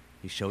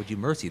 He showed you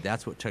mercy.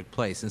 That's what took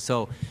place. And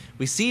so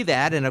we see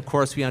that, and of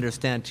course we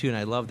understand too, and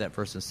I love that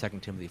verse in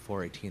 2 Timothy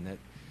 4:18, that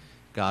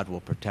God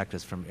will protect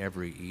us from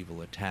every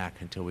evil attack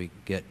until we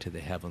get to the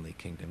heavenly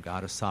kingdom.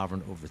 God is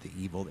sovereign over the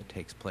evil that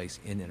takes place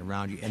in and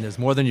around you, and there's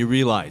more than you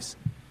realize.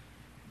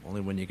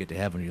 Only when you get to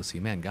heaven you'll see,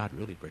 man, God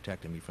really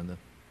protected me from the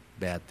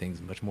bad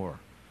things much more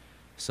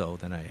so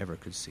than I ever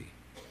could see.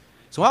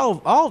 So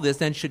all of this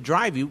then should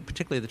drive you,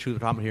 particularly the truth we're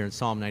talking about here in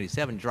Psalm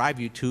 97, drive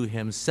you to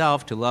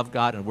himself, to love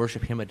God and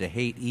worship him, and to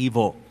hate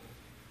evil.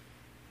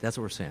 That's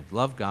what we're saying.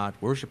 Love God,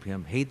 worship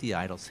him, hate the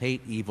idols,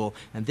 hate evil.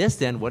 And this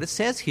then, what it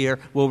says here,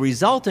 will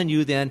result in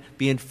you then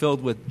being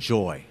filled with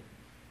joy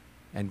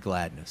and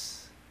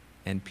gladness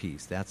and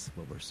peace. That's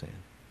what we're saying.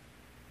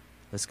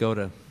 Let's go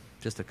to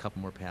just a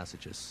couple more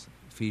passages.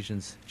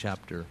 Ephesians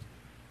chapter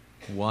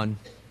 1.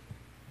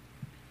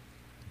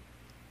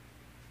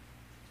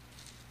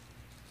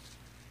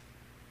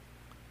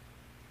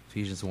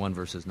 Ephesians 1,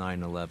 verses 9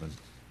 and 11.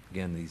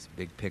 Again, these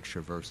big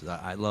picture verses.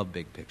 I love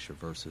big picture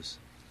verses.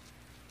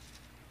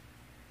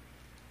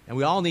 And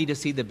we all need to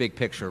see the big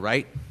picture,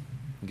 right?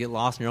 You get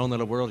lost in your own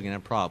little world, you're going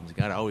to have problems. You've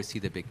got to always see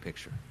the big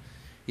picture.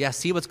 Yeah,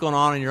 see what's going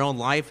on in your own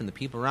life and the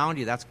people around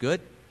you, that's good.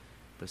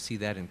 But see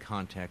that in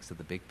context of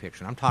the big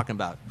picture. And I'm talking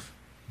about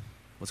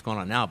what's going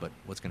on now, but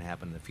what's going to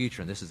happen in the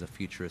future. And this is a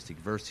futuristic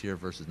verse here,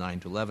 verses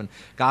 9 to 11.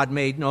 God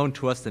made known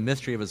to us the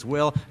mystery of his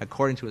will,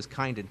 according to his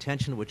kind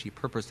intention, which he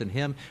purposed in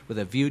him, with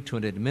a view to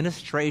an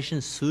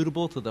administration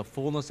suitable to the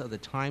fullness of the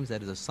times,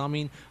 that is a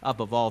summing up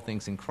of all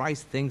things in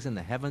Christ, things in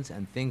the heavens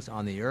and things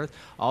on the earth.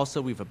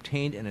 Also we've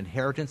obtained an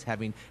inheritance,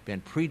 having been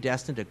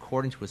predestined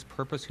according to his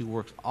purpose, who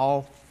works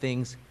all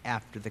things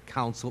after the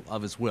counsel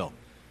of his will.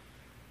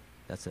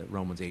 That's a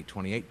Romans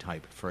 8:28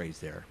 type phrase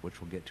there,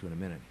 which we'll get to in a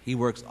minute. He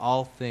works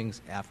all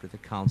things after the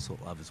counsel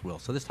of his will.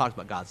 So this talks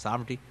about God's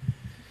sovereignty.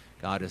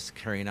 God is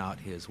carrying out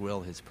his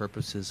will, his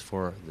purposes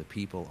for the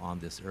people on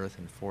this earth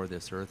and for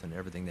this earth and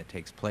everything that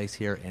takes place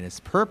here. And his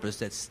purpose,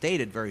 that's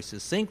stated very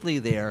succinctly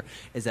there,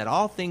 is that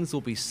all things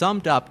will be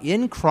summed up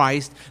in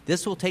Christ.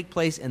 This will take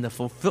place in the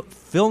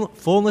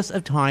fullness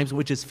of times,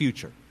 which is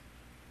future.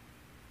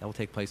 That will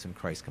take place when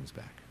Christ comes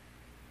back.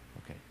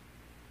 Okay.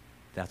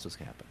 That's what's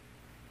going to happen.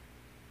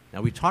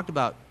 Now, we talked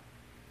about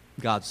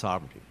God's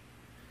sovereignty,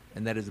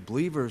 and that as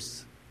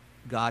believers,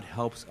 God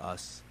helps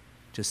us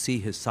to see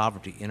his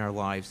sovereignty in our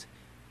lives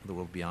and the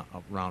world beyond,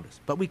 around us.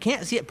 But we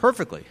can't see it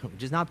perfectly. We're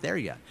just not there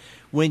yet.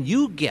 When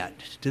you get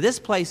to this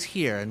place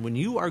here, and when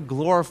you are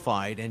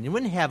glorified and you're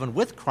in heaven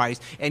with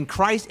Christ, and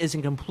Christ is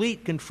in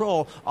complete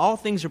control, all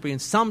things are being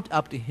summed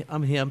up to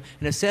him.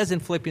 And it says in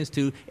Philippians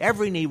 2,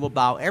 every knee will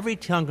bow, every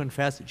tongue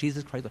confess that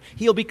Jesus Christ,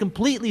 he'll be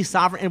completely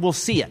sovereign, and we'll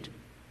see it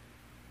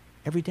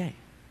every day.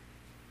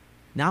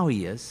 Now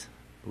he is,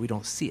 but we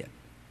don't see it.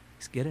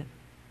 Just get it?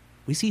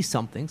 We see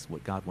some things,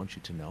 what God wants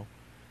you to know.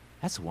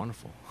 That's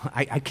wonderful.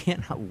 I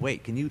cannot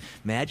wait. Can you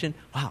imagine?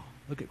 Wow,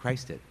 look at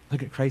Christ did.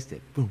 Look at Christ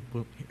did. Boom,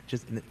 boom, here,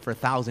 just for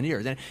 1,000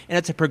 years. And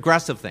it's a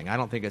progressive thing. I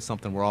don't think it's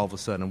something where all of a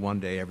sudden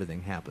one day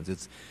everything happens.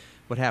 It's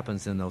what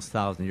happens in those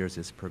 1,000 years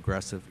is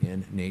progressive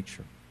in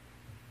nature.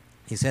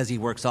 He says he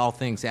works all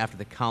things after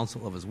the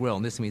counsel of his will.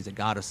 And this means that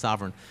God is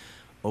sovereign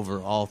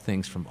over all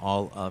things from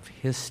all of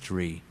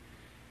history.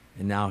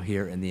 And now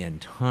here in the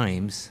end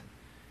times,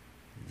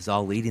 it's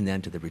all leading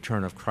then to the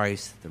return of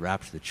Christ, the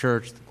rapture of the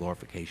church, the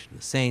glorification of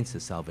the saints,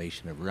 the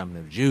salvation of a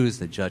remnant of Jews,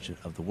 the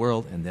judgment of the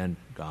world, and then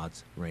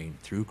God's reign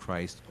through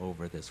Christ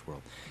over this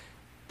world.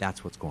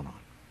 That's what's going on.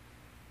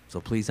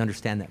 So please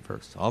understand that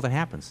first. All that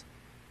happens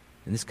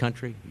in this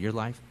country, your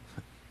life,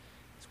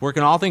 it's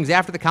working all things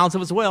after the counsel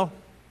of his will.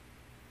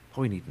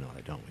 Oh, we need to know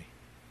that, don't we?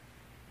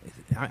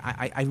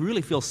 I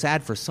really feel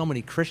sad for so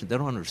many Christians. They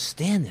don't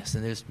understand this,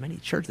 and there's many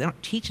churches they're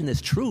not teaching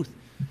this truth.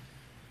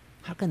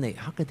 How can they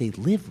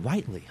live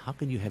rightly? How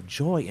can you have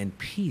joy and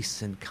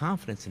peace and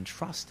confidence and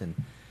trust and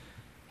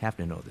have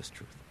to know this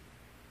truth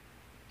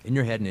in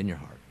your head and in your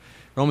heart?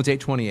 Romans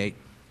 8:28,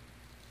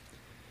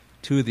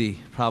 two of the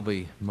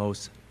probably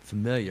most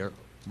familiar,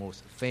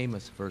 most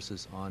famous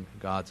verses on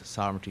God's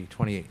sovereignty,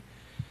 28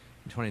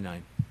 and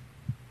 29.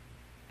 It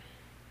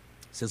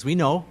says, we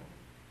know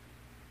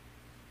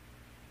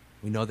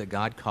that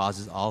God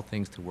causes all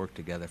things to work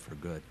together for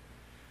good.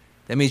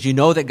 That means you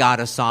know that God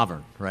is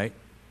sovereign, right?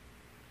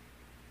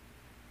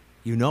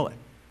 You know it.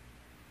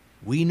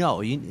 We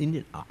know.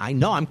 I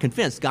know. I'm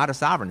convinced God is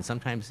sovereign.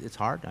 Sometimes it's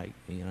hard. I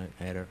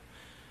had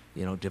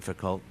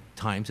difficult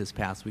times this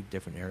past week,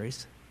 different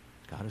areas.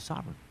 God is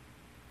sovereign.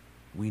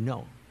 We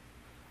know.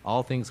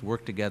 All things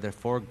work together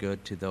for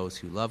good to those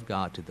who love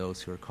God, to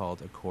those who are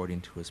called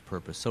according to his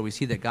purpose. So we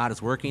see that God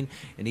is working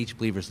in each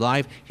believer's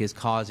life. He is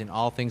causing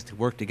all things to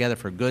work together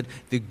for good.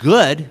 The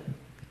good,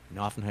 and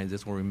oftentimes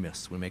this is where we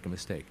miss. We make a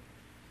mistake.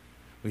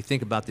 We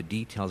think about the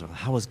details of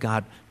how is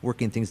God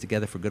working things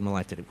together for good in my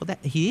life today. Well,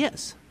 he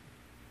is.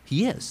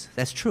 He is.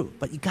 That's true.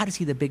 But you got to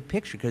see the big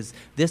picture, because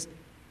this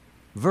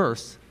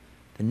verse,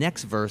 the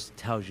next verse,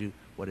 tells you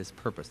what his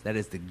purpose. That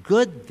is, the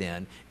good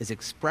then is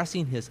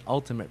expressing his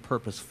ultimate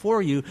purpose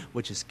for you,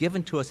 which is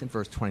given to us in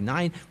verse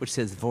 29, which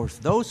says, for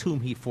those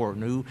whom he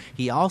foreknew,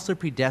 he also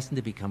predestined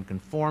to become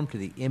conformed to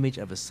the image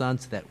of his Son,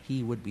 so that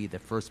he would be the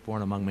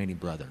firstborn among many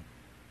brethren.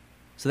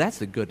 So that's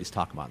the good he's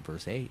talking about in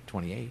verse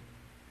 28,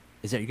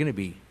 is that you're going to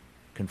be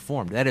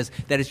conformed. That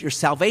is, your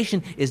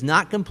salvation is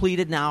not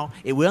completed now.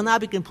 It will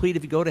not be complete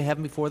if you go to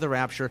heaven before the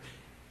rapture.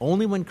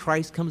 Only when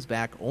Christ comes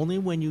back, only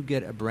when you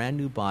get a brand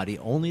new body,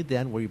 only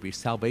then will your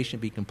salvation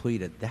be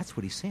completed. That's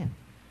what he's saying.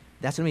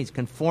 That's what it means,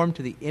 conform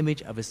to the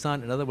image of his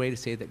Son. Another way to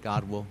say that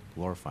God will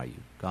glorify you.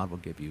 God will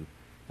give you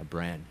a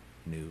brand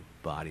new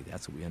body.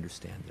 That's what we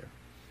understand there.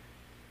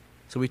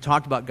 So we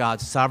talked about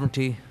God's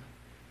sovereignty.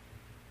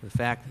 The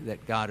fact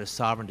that God is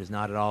sovereign does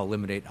not at all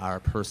eliminate our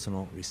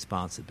personal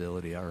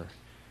responsibility, our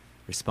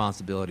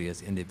responsibility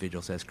as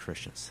individuals, as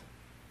Christians.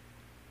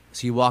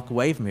 So you walk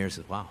away from here and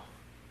say, wow,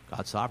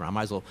 God's sovereign. I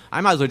might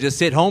as well just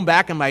sit home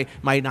back in my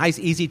nice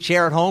easy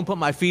chair at home, put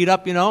my feet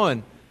up,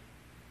 and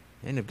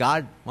if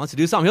God wants to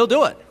do something, he'll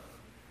do it.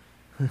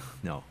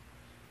 No.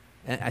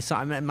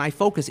 And my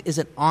focus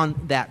isn't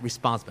on that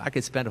responsibility. I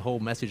could spend a whole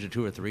message or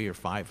 2 or 3 or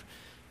 5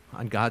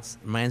 on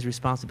man's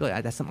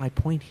responsibility. That's not my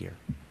point here.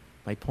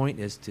 My point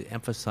is to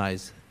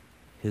emphasize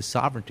his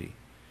sovereignty.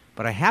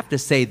 But I have to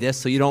say this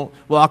so you don't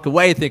walk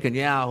away thinking,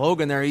 yeah,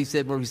 Hogan there, he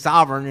said we're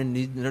sovereign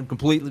and they're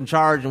completely in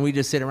charge and we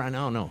just sit around.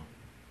 No.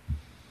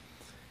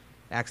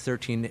 Acts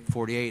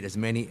 13:48, as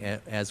many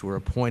as were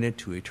appointed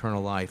to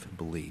eternal life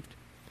believed.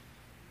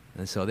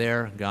 And so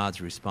there,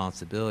 God's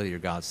responsibility or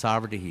God's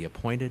sovereignty, he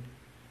appointed.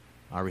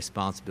 Our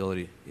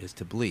responsibility is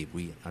to believe.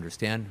 We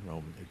understand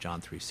John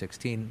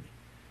 3:16,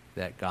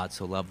 that God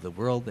so loved the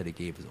world that he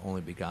gave his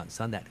only begotten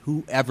Son, that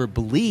whoever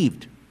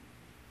believed,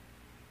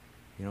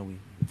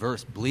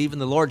 verse, believe in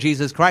the Lord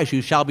Jesus Christ,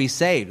 you shall be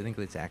saved. I think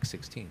it's Acts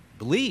 16.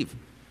 Believe.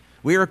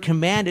 We are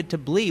commanded to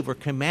believe. We're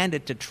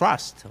commanded to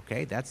trust.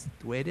 Okay, that's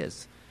the way it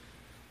is.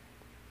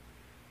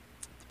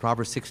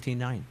 Proverbs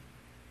 16:9.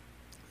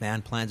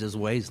 Man plans his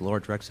ways, the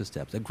Lord directs his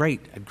steps. A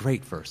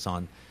great verse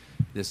on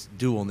this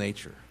dual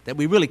nature that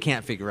we really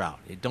can't figure out.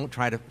 Don't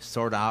try to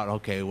sort out,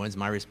 okay, when's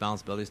my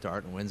responsibility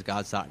start and when's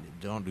God's start?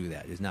 Don't do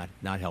that. It's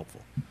not helpful.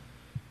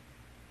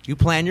 You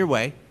plan your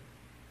way,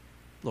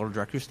 the Lord will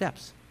direct your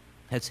steps.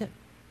 That's it.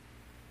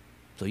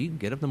 So you can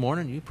get up in the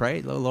morning, you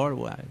pray, Lord,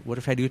 what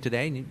if I do it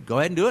today? And you go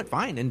ahead and do it,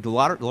 fine. And the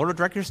Lord will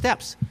direct your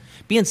steps.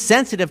 Being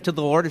sensitive to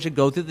the Lord as you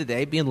go through the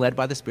day, being led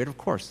by the Spirit, of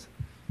course.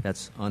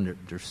 That's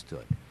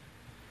understood.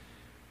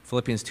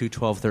 Philippians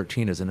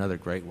 2:12-13 is another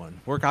great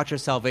one. Work out your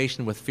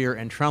salvation with fear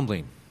and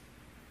trembling.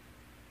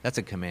 That's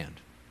a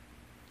command.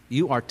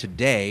 You are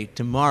today,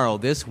 tomorrow,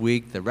 this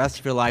week, the rest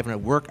of your life, going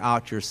to work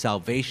out your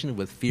salvation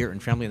with fear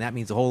and trembling. That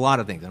means a whole lot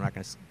of things. I'm not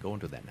going to go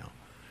into that now.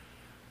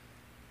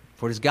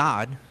 For it is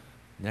God,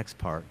 next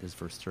part is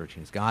verse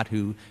 13. It's God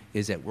who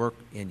is at work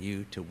in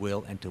you to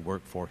will and to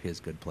work for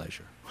his good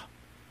pleasure.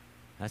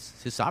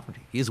 That's his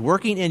sovereignty. He is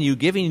working in you,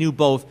 giving you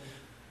both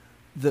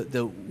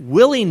the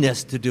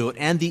willingness to do it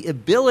and the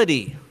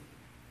ability,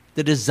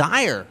 the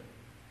desire,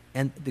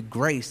 and the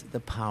grace, the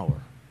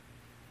power.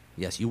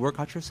 Yes, you work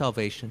out your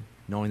salvation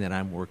knowing that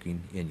I'm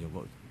working in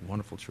you.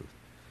 Wonderful truth.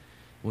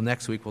 Well,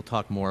 next week we'll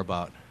talk more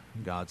about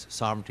God's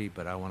sovereignty,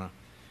 but I want to,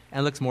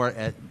 and look more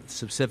at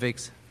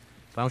specifics.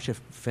 But I want you to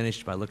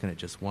finish by looking at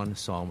just one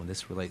psalm, and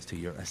this relates to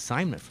your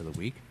assignment for the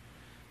week,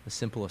 a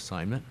simple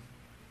assignment.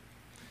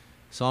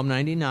 Psalm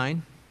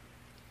 99.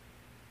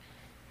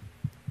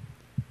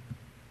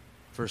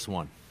 Verse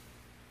 1.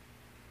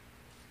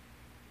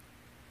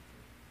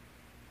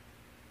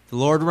 The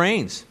Lord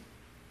reigns.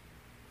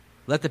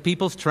 Let the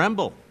peoples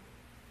tremble.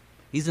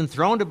 He's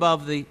enthroned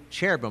above the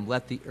cherubim.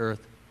 Let the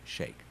earth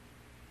shake.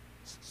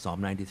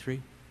 Psalm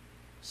 93,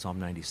 Psalm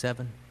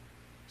 97,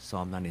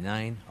 Psalm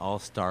 99 all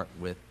start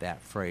with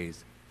that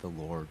phrase, the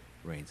Lord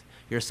reigns.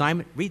 Your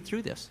assignment, read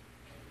through this.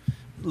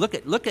 Look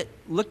at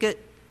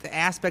the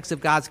aspects of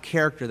God's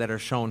character that are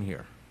shown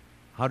here.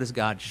 How does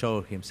God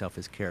show himself,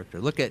 his character?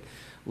 Look at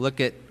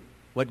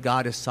what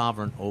God is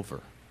sovereign over.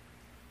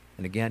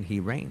 And again, he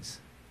reigns.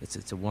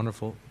 It's a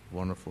wonderful,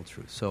 wonderful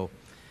truth. So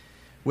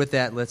with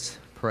that, let's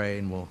pray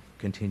and we'll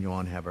continue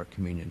on, have our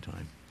communion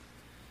time.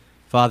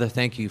 Father,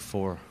 thank you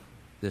for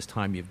this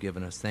time you've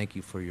given us. Thank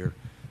you for your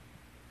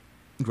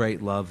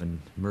great love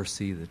and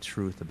mercy, the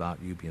truth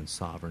about you being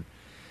sovereign.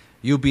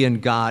 You being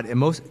God, and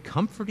most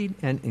comforting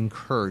and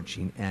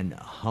encouraging and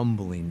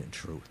humbling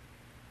truth.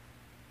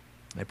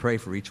 I pray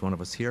for each one of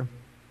us here,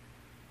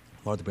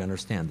 Lord, that we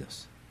understand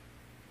this.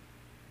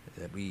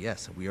 That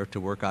we are to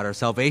work out our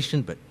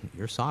salvation, but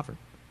you're sovereign.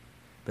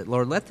 But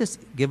Lord, let this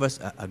give us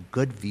a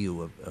good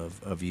view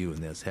of you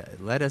in this.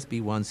 Let us be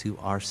ones who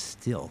are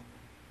still.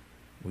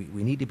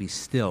 We need to be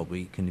still.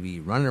 We can be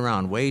running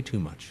around way too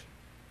much.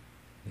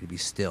 We need to be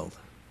stilled.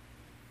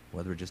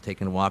 Whether we're just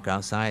taking a walk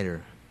outside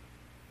or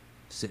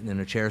sitting in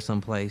a chair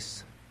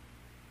someplace,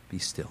 be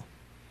still.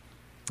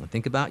 And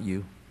think about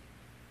you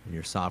and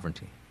your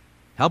sovereignty.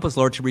 Help us,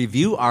 Lord, to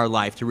review our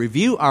life, to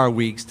review our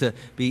weeks, to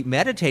be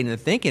meditating and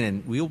thinking,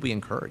 and we will be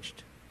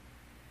encouraged.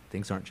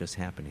 Things aren't just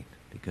happening.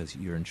 because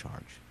you're in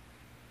charge.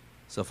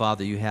 So,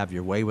 Father, you have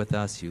your way with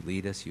us. You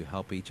lead us. You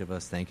help each of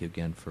us. Thank you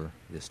again for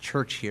this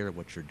church here,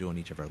 what you're doing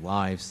in each of our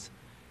lives.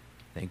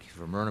 Thank you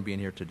for Myrna being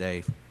here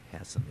today.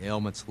 Has some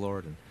ailments,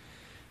 Lord. And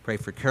pray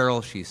for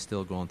Carol. She's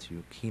still going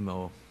through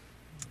chemo.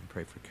 And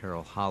pray for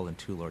Carol Holland,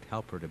 too, Lord.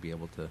 Help her to be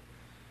able to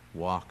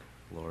walk,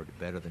 Lord,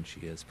 better than she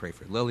is. Pray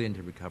for Lillian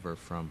to recover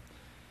from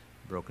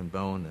broken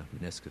bone, the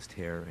meniscus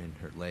tear in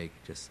her leg,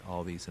 just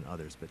all these and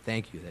others. But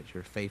thank you that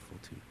you're faithful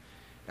to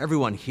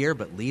everyone here,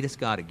 but lead us,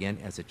 God, again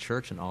as a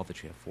church and all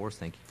that you have for us.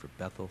 Thank you for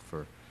Bethel,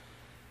 for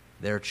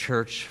their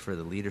church, for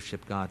the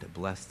leadership, God, to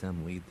bless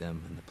them, lead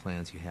them, and the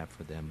plans you have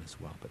for them as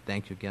well. But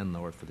thank you again,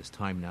 Lord, for this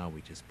time now.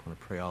 We just want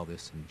to pray all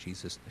this in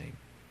Jesus' name.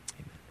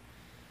 Amen.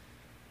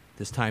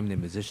 This time the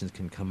musicians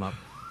can come up.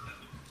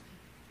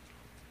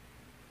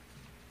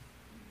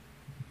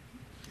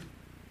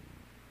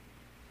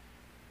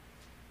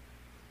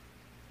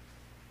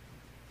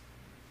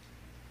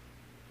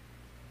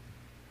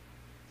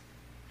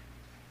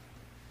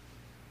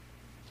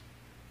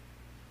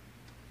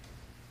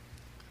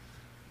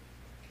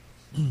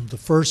 The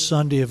first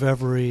Sunday of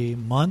every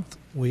month,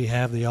 we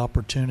have the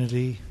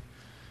opportunity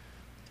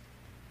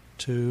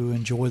to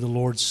enjoy the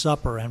Lord's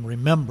Supper and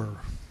remember.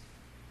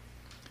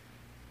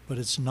 But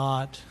it's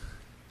not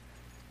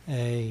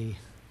a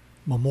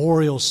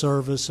memorial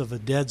service of a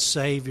dead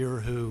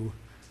Savior who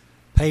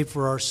paid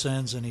for our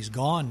sins and he's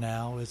gone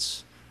now.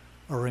 It's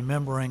a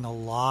remembering a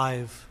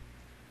live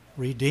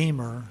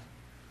Redeemer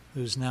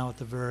who's now at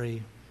the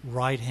very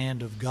right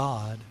hand of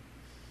God.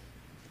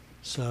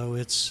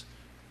 So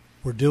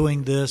we're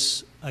doing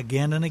this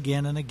again and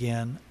again and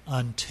again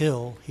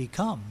until he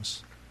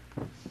comes,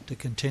 to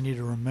continue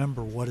to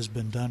remember what has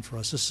been done for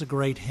us. This is a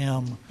great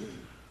hymn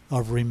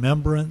of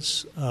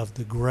remembrance of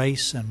the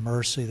grace and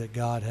mercy that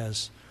God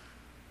has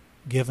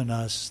given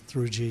us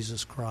through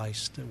Jesus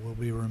Christ that we'll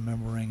be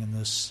remembering in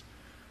this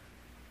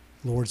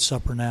Lord's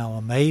Supper now.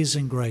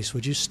 Amazing grace.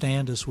 Would you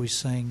stand as we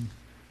sing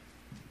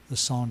the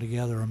song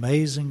together?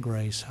 Amazing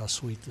grace, how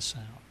sweet the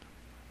sound.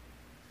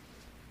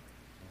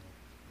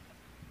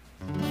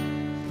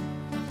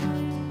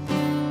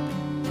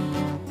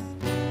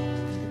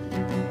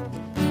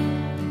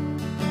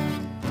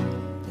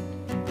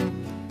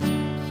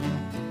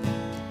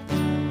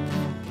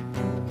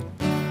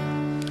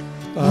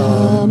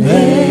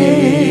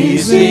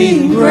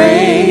 Amazing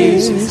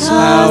grace,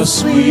 how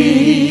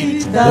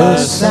sweet the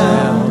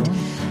sound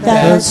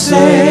that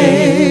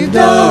saved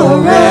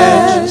a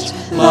wretch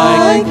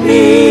like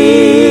me.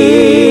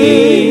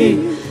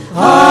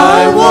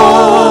 I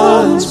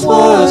once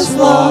was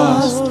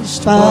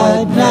lost,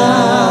 but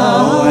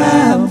now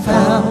am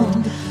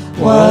found,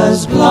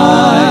 was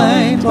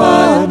blind,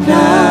 but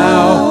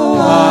now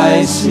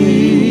I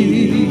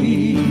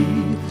see.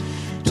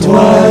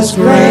 'Twas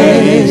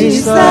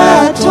grace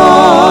that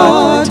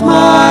taught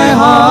my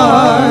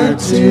heart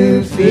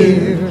to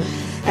fear,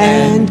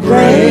 and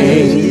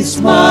grace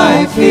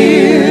my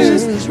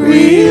fears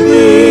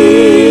relieve.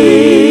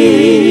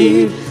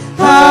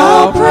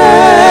 How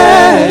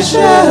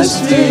precious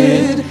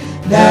did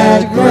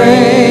that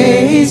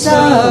grace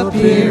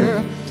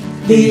appear,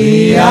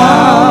 the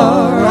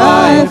hour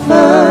I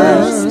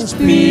first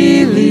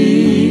believed.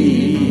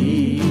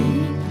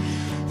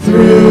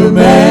 Through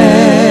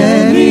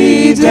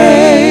many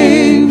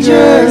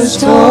dangers,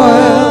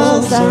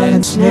 toils,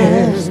 and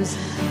snares,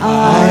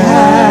 I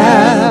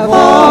have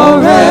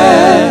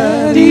already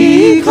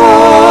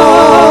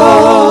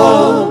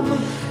come.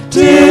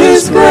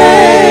 'Tis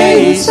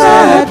grace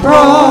that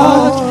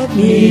brought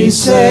me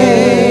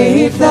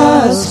safe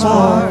thus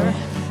far,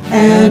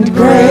 and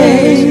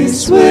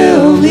grace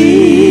will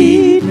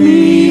lead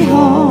me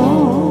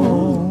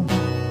home.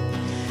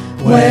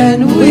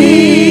 When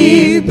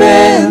we've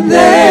been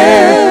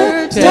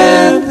there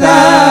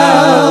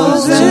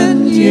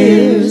 10,000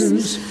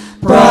 years,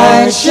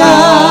 bright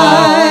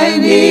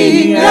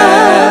shining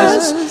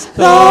as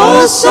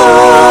the sun,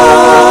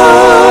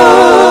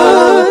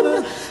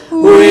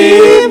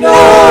 we've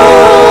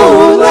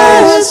no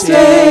less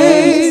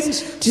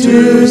days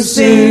to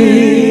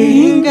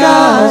sing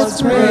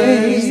God's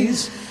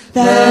praise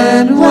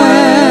than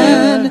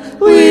when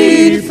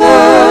we'd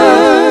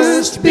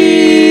first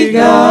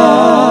begun.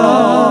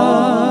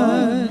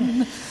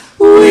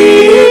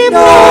 We've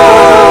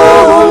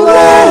no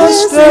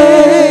less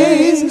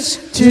days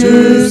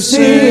to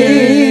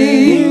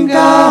sing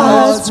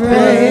God's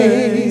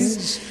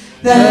praise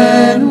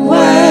than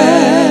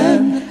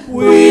when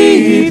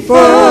we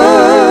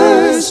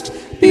first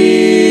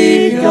begun.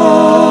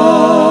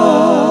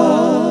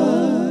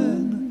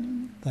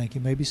 Thank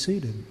you. You may be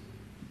seated.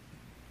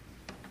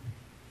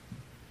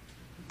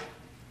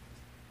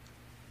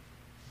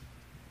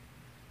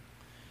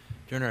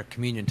 During our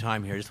communion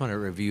time here, I just want to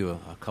review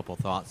a couple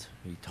thoughts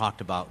we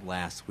talked about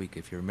last week.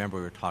 If you remember,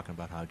 we were talking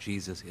about how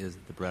Jesus is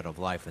the bread of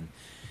life.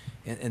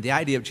 And the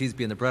idea of Jesus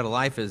being the bread of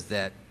life is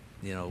that,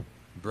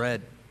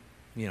 bread,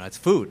 it's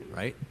food,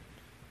 right?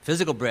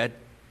 Physical bread,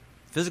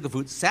 physical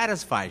food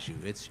satisfies you.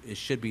 It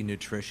should be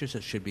nutritious.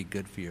 It should be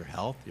good for your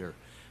health, your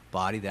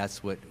body.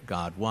 That's what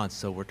God wants.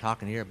 So we're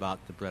talking here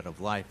about the bread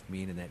of life,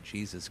 meaning that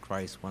Jesus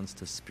Christ wants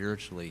to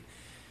spiritually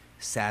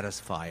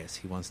satisfy us.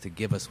 He wants to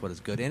give us what is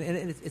good. And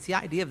it's the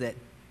idea of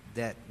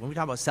that when we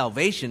talk about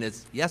salvation,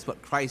 it's, yes,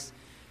 what Christ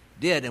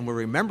did, and we're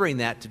remembering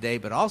that today,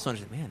 but also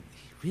understand, man,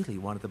 he really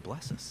wanted to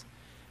bless us.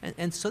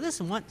 And so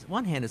this, on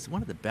one hand, is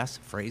one of the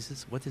best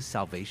phrases. What is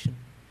salvation?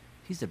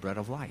 He's the bread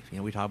of life. You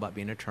know, we talk about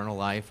being eternal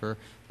life or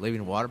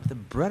living water, but the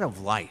bread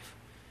of life,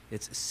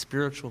 it's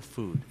spiritual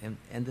food.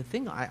 And the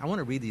thing, I want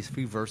to read these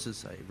 3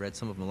 verses. I read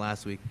some of them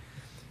last week.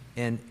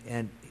 And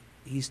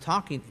he's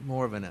talking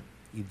more of an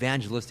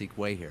evangelistic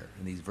way here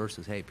in these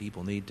verses. Hey,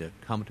 people need to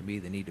come to me.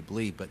 They need to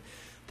believe. But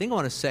the thing I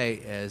want to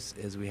say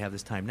as we have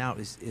this time now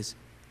is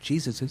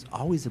Jesus is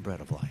always the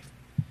bread of life.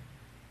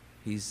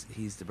 He's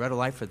the bread of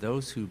life for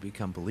those who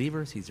become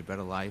believers. He's the bread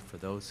of life for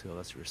those who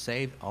are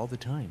saved all the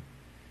time.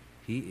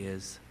 He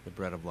is the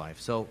bread of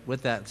life. So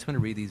with that, I'm just going to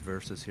read these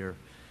verses here.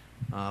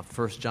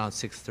 1 John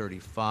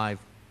 6:35.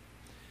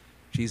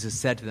 Jesus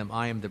said to them,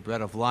 I am the bread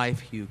of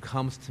life. He who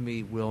comes to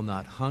me will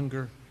not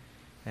hunger,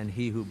 and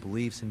he who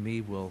believes in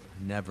me will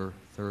never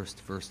thirst.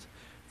 Verse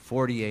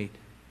 48,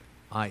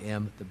 I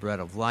am the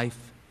bread of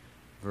life.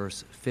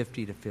 Verse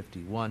 50 to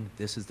 51,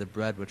 this is the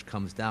bread which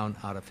comes down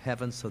out of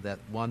heaven so that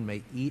one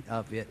may eat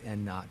of it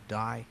and not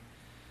die.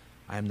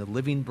 I am the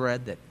living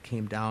bread that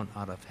came down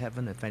out of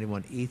heaven. If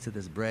anyone eats of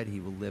this bread, he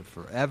will live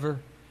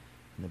forever.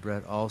 And the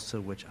bread also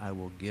which I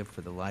will give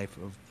for the life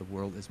of the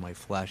world is my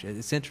flesh.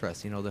 It's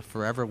interesting, the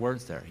forever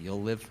words there.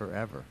 You'll live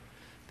forever.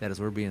 That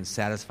is, we're being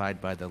satisfied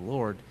by the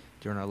Lord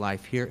during our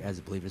life here as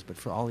believers, but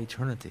for all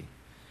eternity.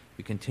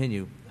 We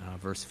continue,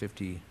 verse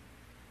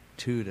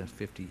 52 to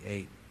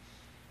 58.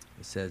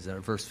 It says,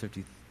 verse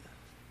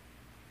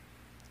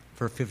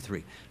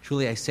 53,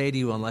 truly I say to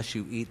you, unless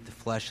you eat the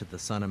flesh of the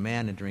Son of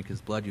Man and drink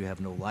his blood, you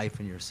have no life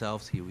in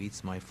yourselves. He who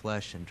eats my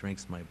flesh and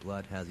drinks my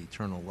blood has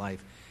eternal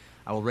life.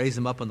 I will raise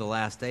him up on the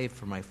last day,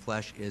 for my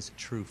flesh is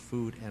true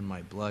food and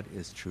my blood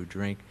is true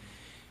drink.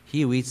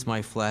 He who eats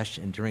my flesh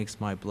and drinks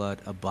my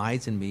blood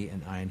abides in me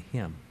and I in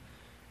him.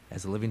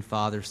 As the living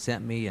Father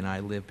sent me and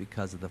I live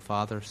because of the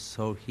Father,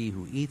 so he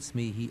who eats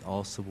me, he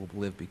also will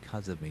live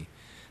because of me.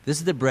 This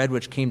is the bread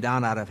which came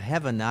down out of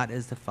heaven, not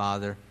as the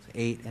Father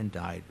ate and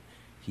died.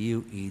 He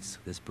who eats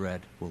this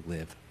bread will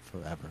live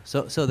forever.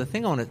 So the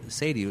thing I want to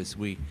say to you is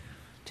we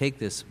take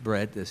this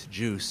bread, this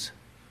juice,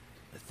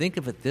 think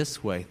of it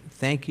this way.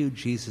 Thank you,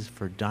 Jesus,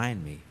 for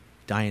dying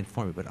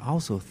for me, but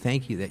also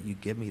thank you that you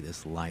give me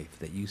this life,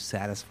 that you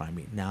satisfy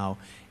me now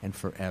and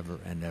forever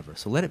and ever.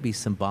 So let it be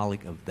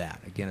symbolic of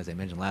that. Again, as I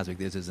mentioned last week,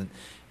 this isn't,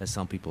 as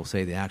some people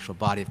say, the actual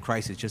body of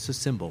Christ. It's just a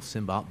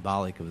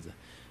symbolic of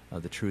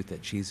the truth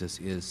that Jesus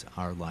is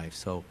our life.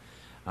 So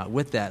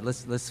with that,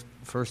 let's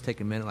first take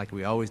a minute, like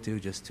we always do,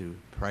 just to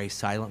pray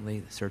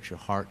silently, search your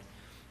heart,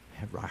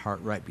 have our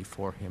heart right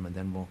before him, and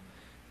then we'll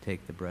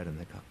take the bread and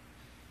the cup.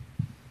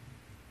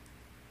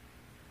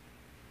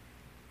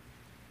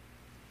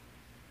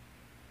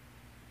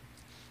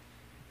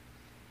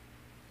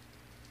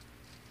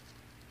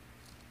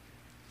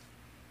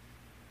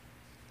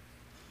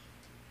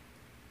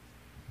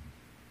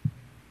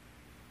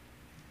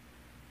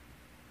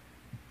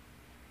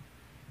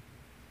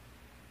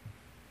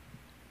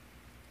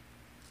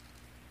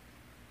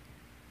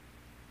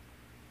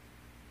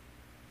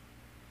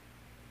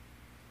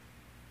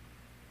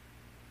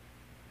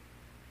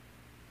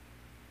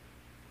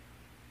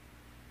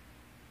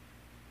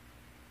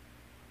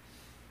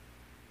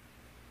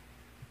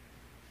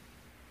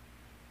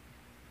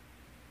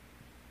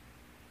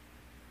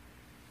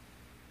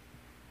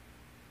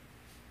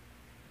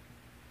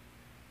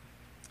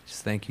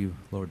 Just thank you,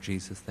 Lord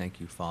Jesus.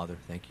 Thank you, Father.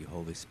 Thank you,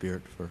 Holy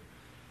Spirit, for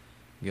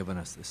giving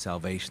us the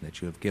salvation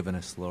that you have given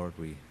us, Lord.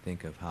 We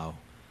think of how,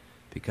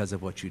 because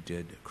of what you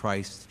did,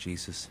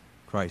 Jesus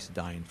Christ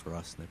dying for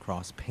us on the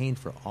cross, paying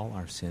for all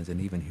our sins.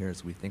 And even here,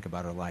 as we think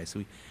about our lives,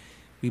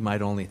 we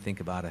might only think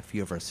about a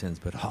few of our sins,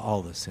 but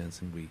all the sins.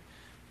 And we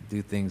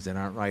do things that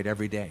aren't right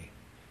every day.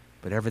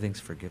 But everything's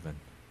forgiven,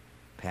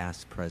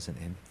 past, present,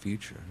 and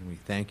future. And we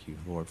thank you,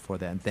 Lord, for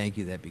that. And thank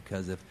you that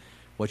because of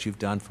what you've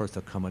done for us,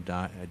 there'll come a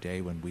day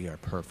when we are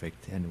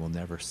perfect and will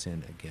never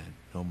sin again.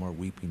 No more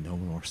weeping, no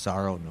more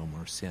sorrow, no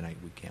more sin.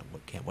 We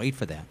can't wait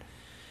for that.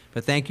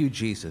 But thank you,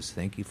 Jesus.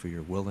 Thank you for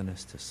your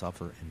willingness to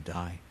suffer and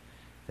die.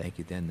 Thank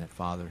you then that,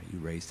 Father, you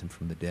raised him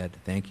from the dead.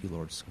 Thank you,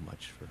 Lord, so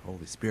much for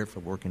Holy Spirit, for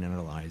working in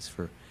our lives,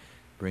 for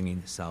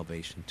bringing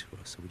salvation to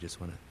us. So we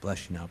just want to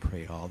bless you now,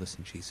 pray all this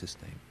in Jesus'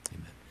 name.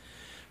 Amen.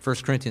 1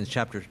 Corinthians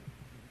chapter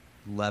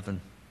 11.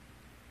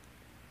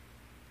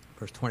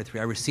 Verse 23,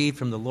 I received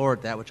from the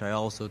Lord that which I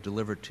also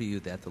delivered to you,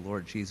 that the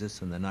Lord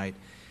Jesus, in the night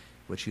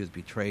which he was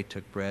betrayed,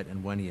 took bread,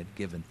 and when he had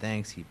given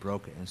thanks, he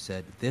broke it and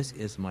said, this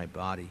is my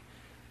body,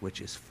 which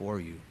is for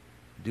you.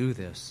 Do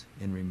this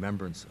in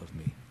remembrance of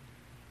me.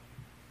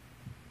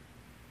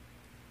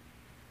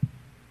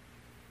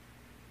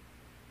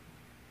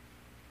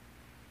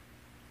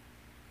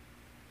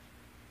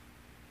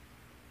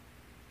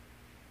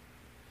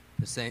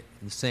 In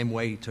the same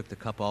way, he took the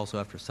cup also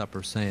after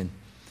supper, saying,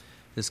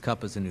 this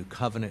cup is a new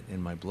covenant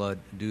in my blood.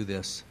 Do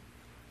this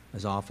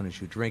as often as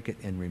you drink it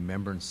in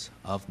remembrance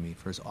of me.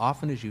 For as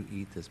often as you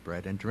eat this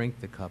bread and drink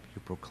the cup,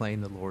 you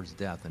proclaim the Lord's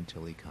death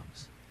until he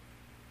comes.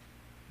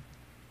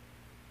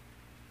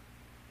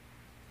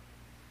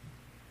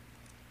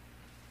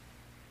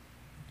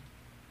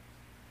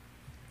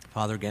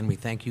 Father, again, we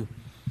thank you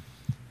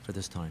for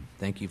this time.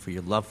 Thank you for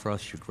your love for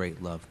us, your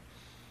great love.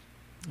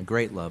 A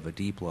great love, a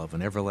deep love,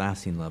 an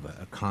everlasting love,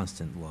 a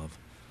constant love.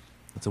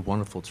 It's a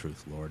wonderful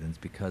truth, Lord, and it's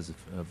because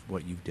of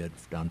what you've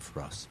done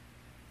for us.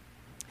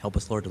 Help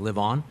us, Lord, to live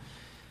on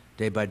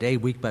day by day,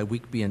 week by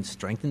week, being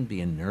strengthened,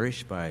 being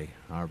nourished by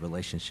our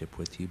relationship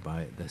with you,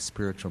 by the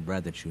spiritual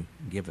bread that you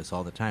give us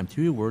all the time,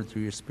 through your word,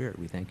 through your spirit.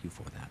 We thank you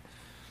for that.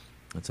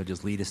 And so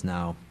just lead us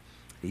now.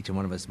 Each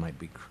one of us might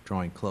be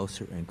drawing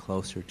closer and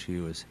closer to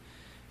you as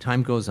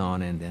time goes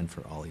on and then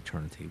for all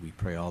eternity. We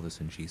pray all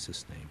this in Jesus' name.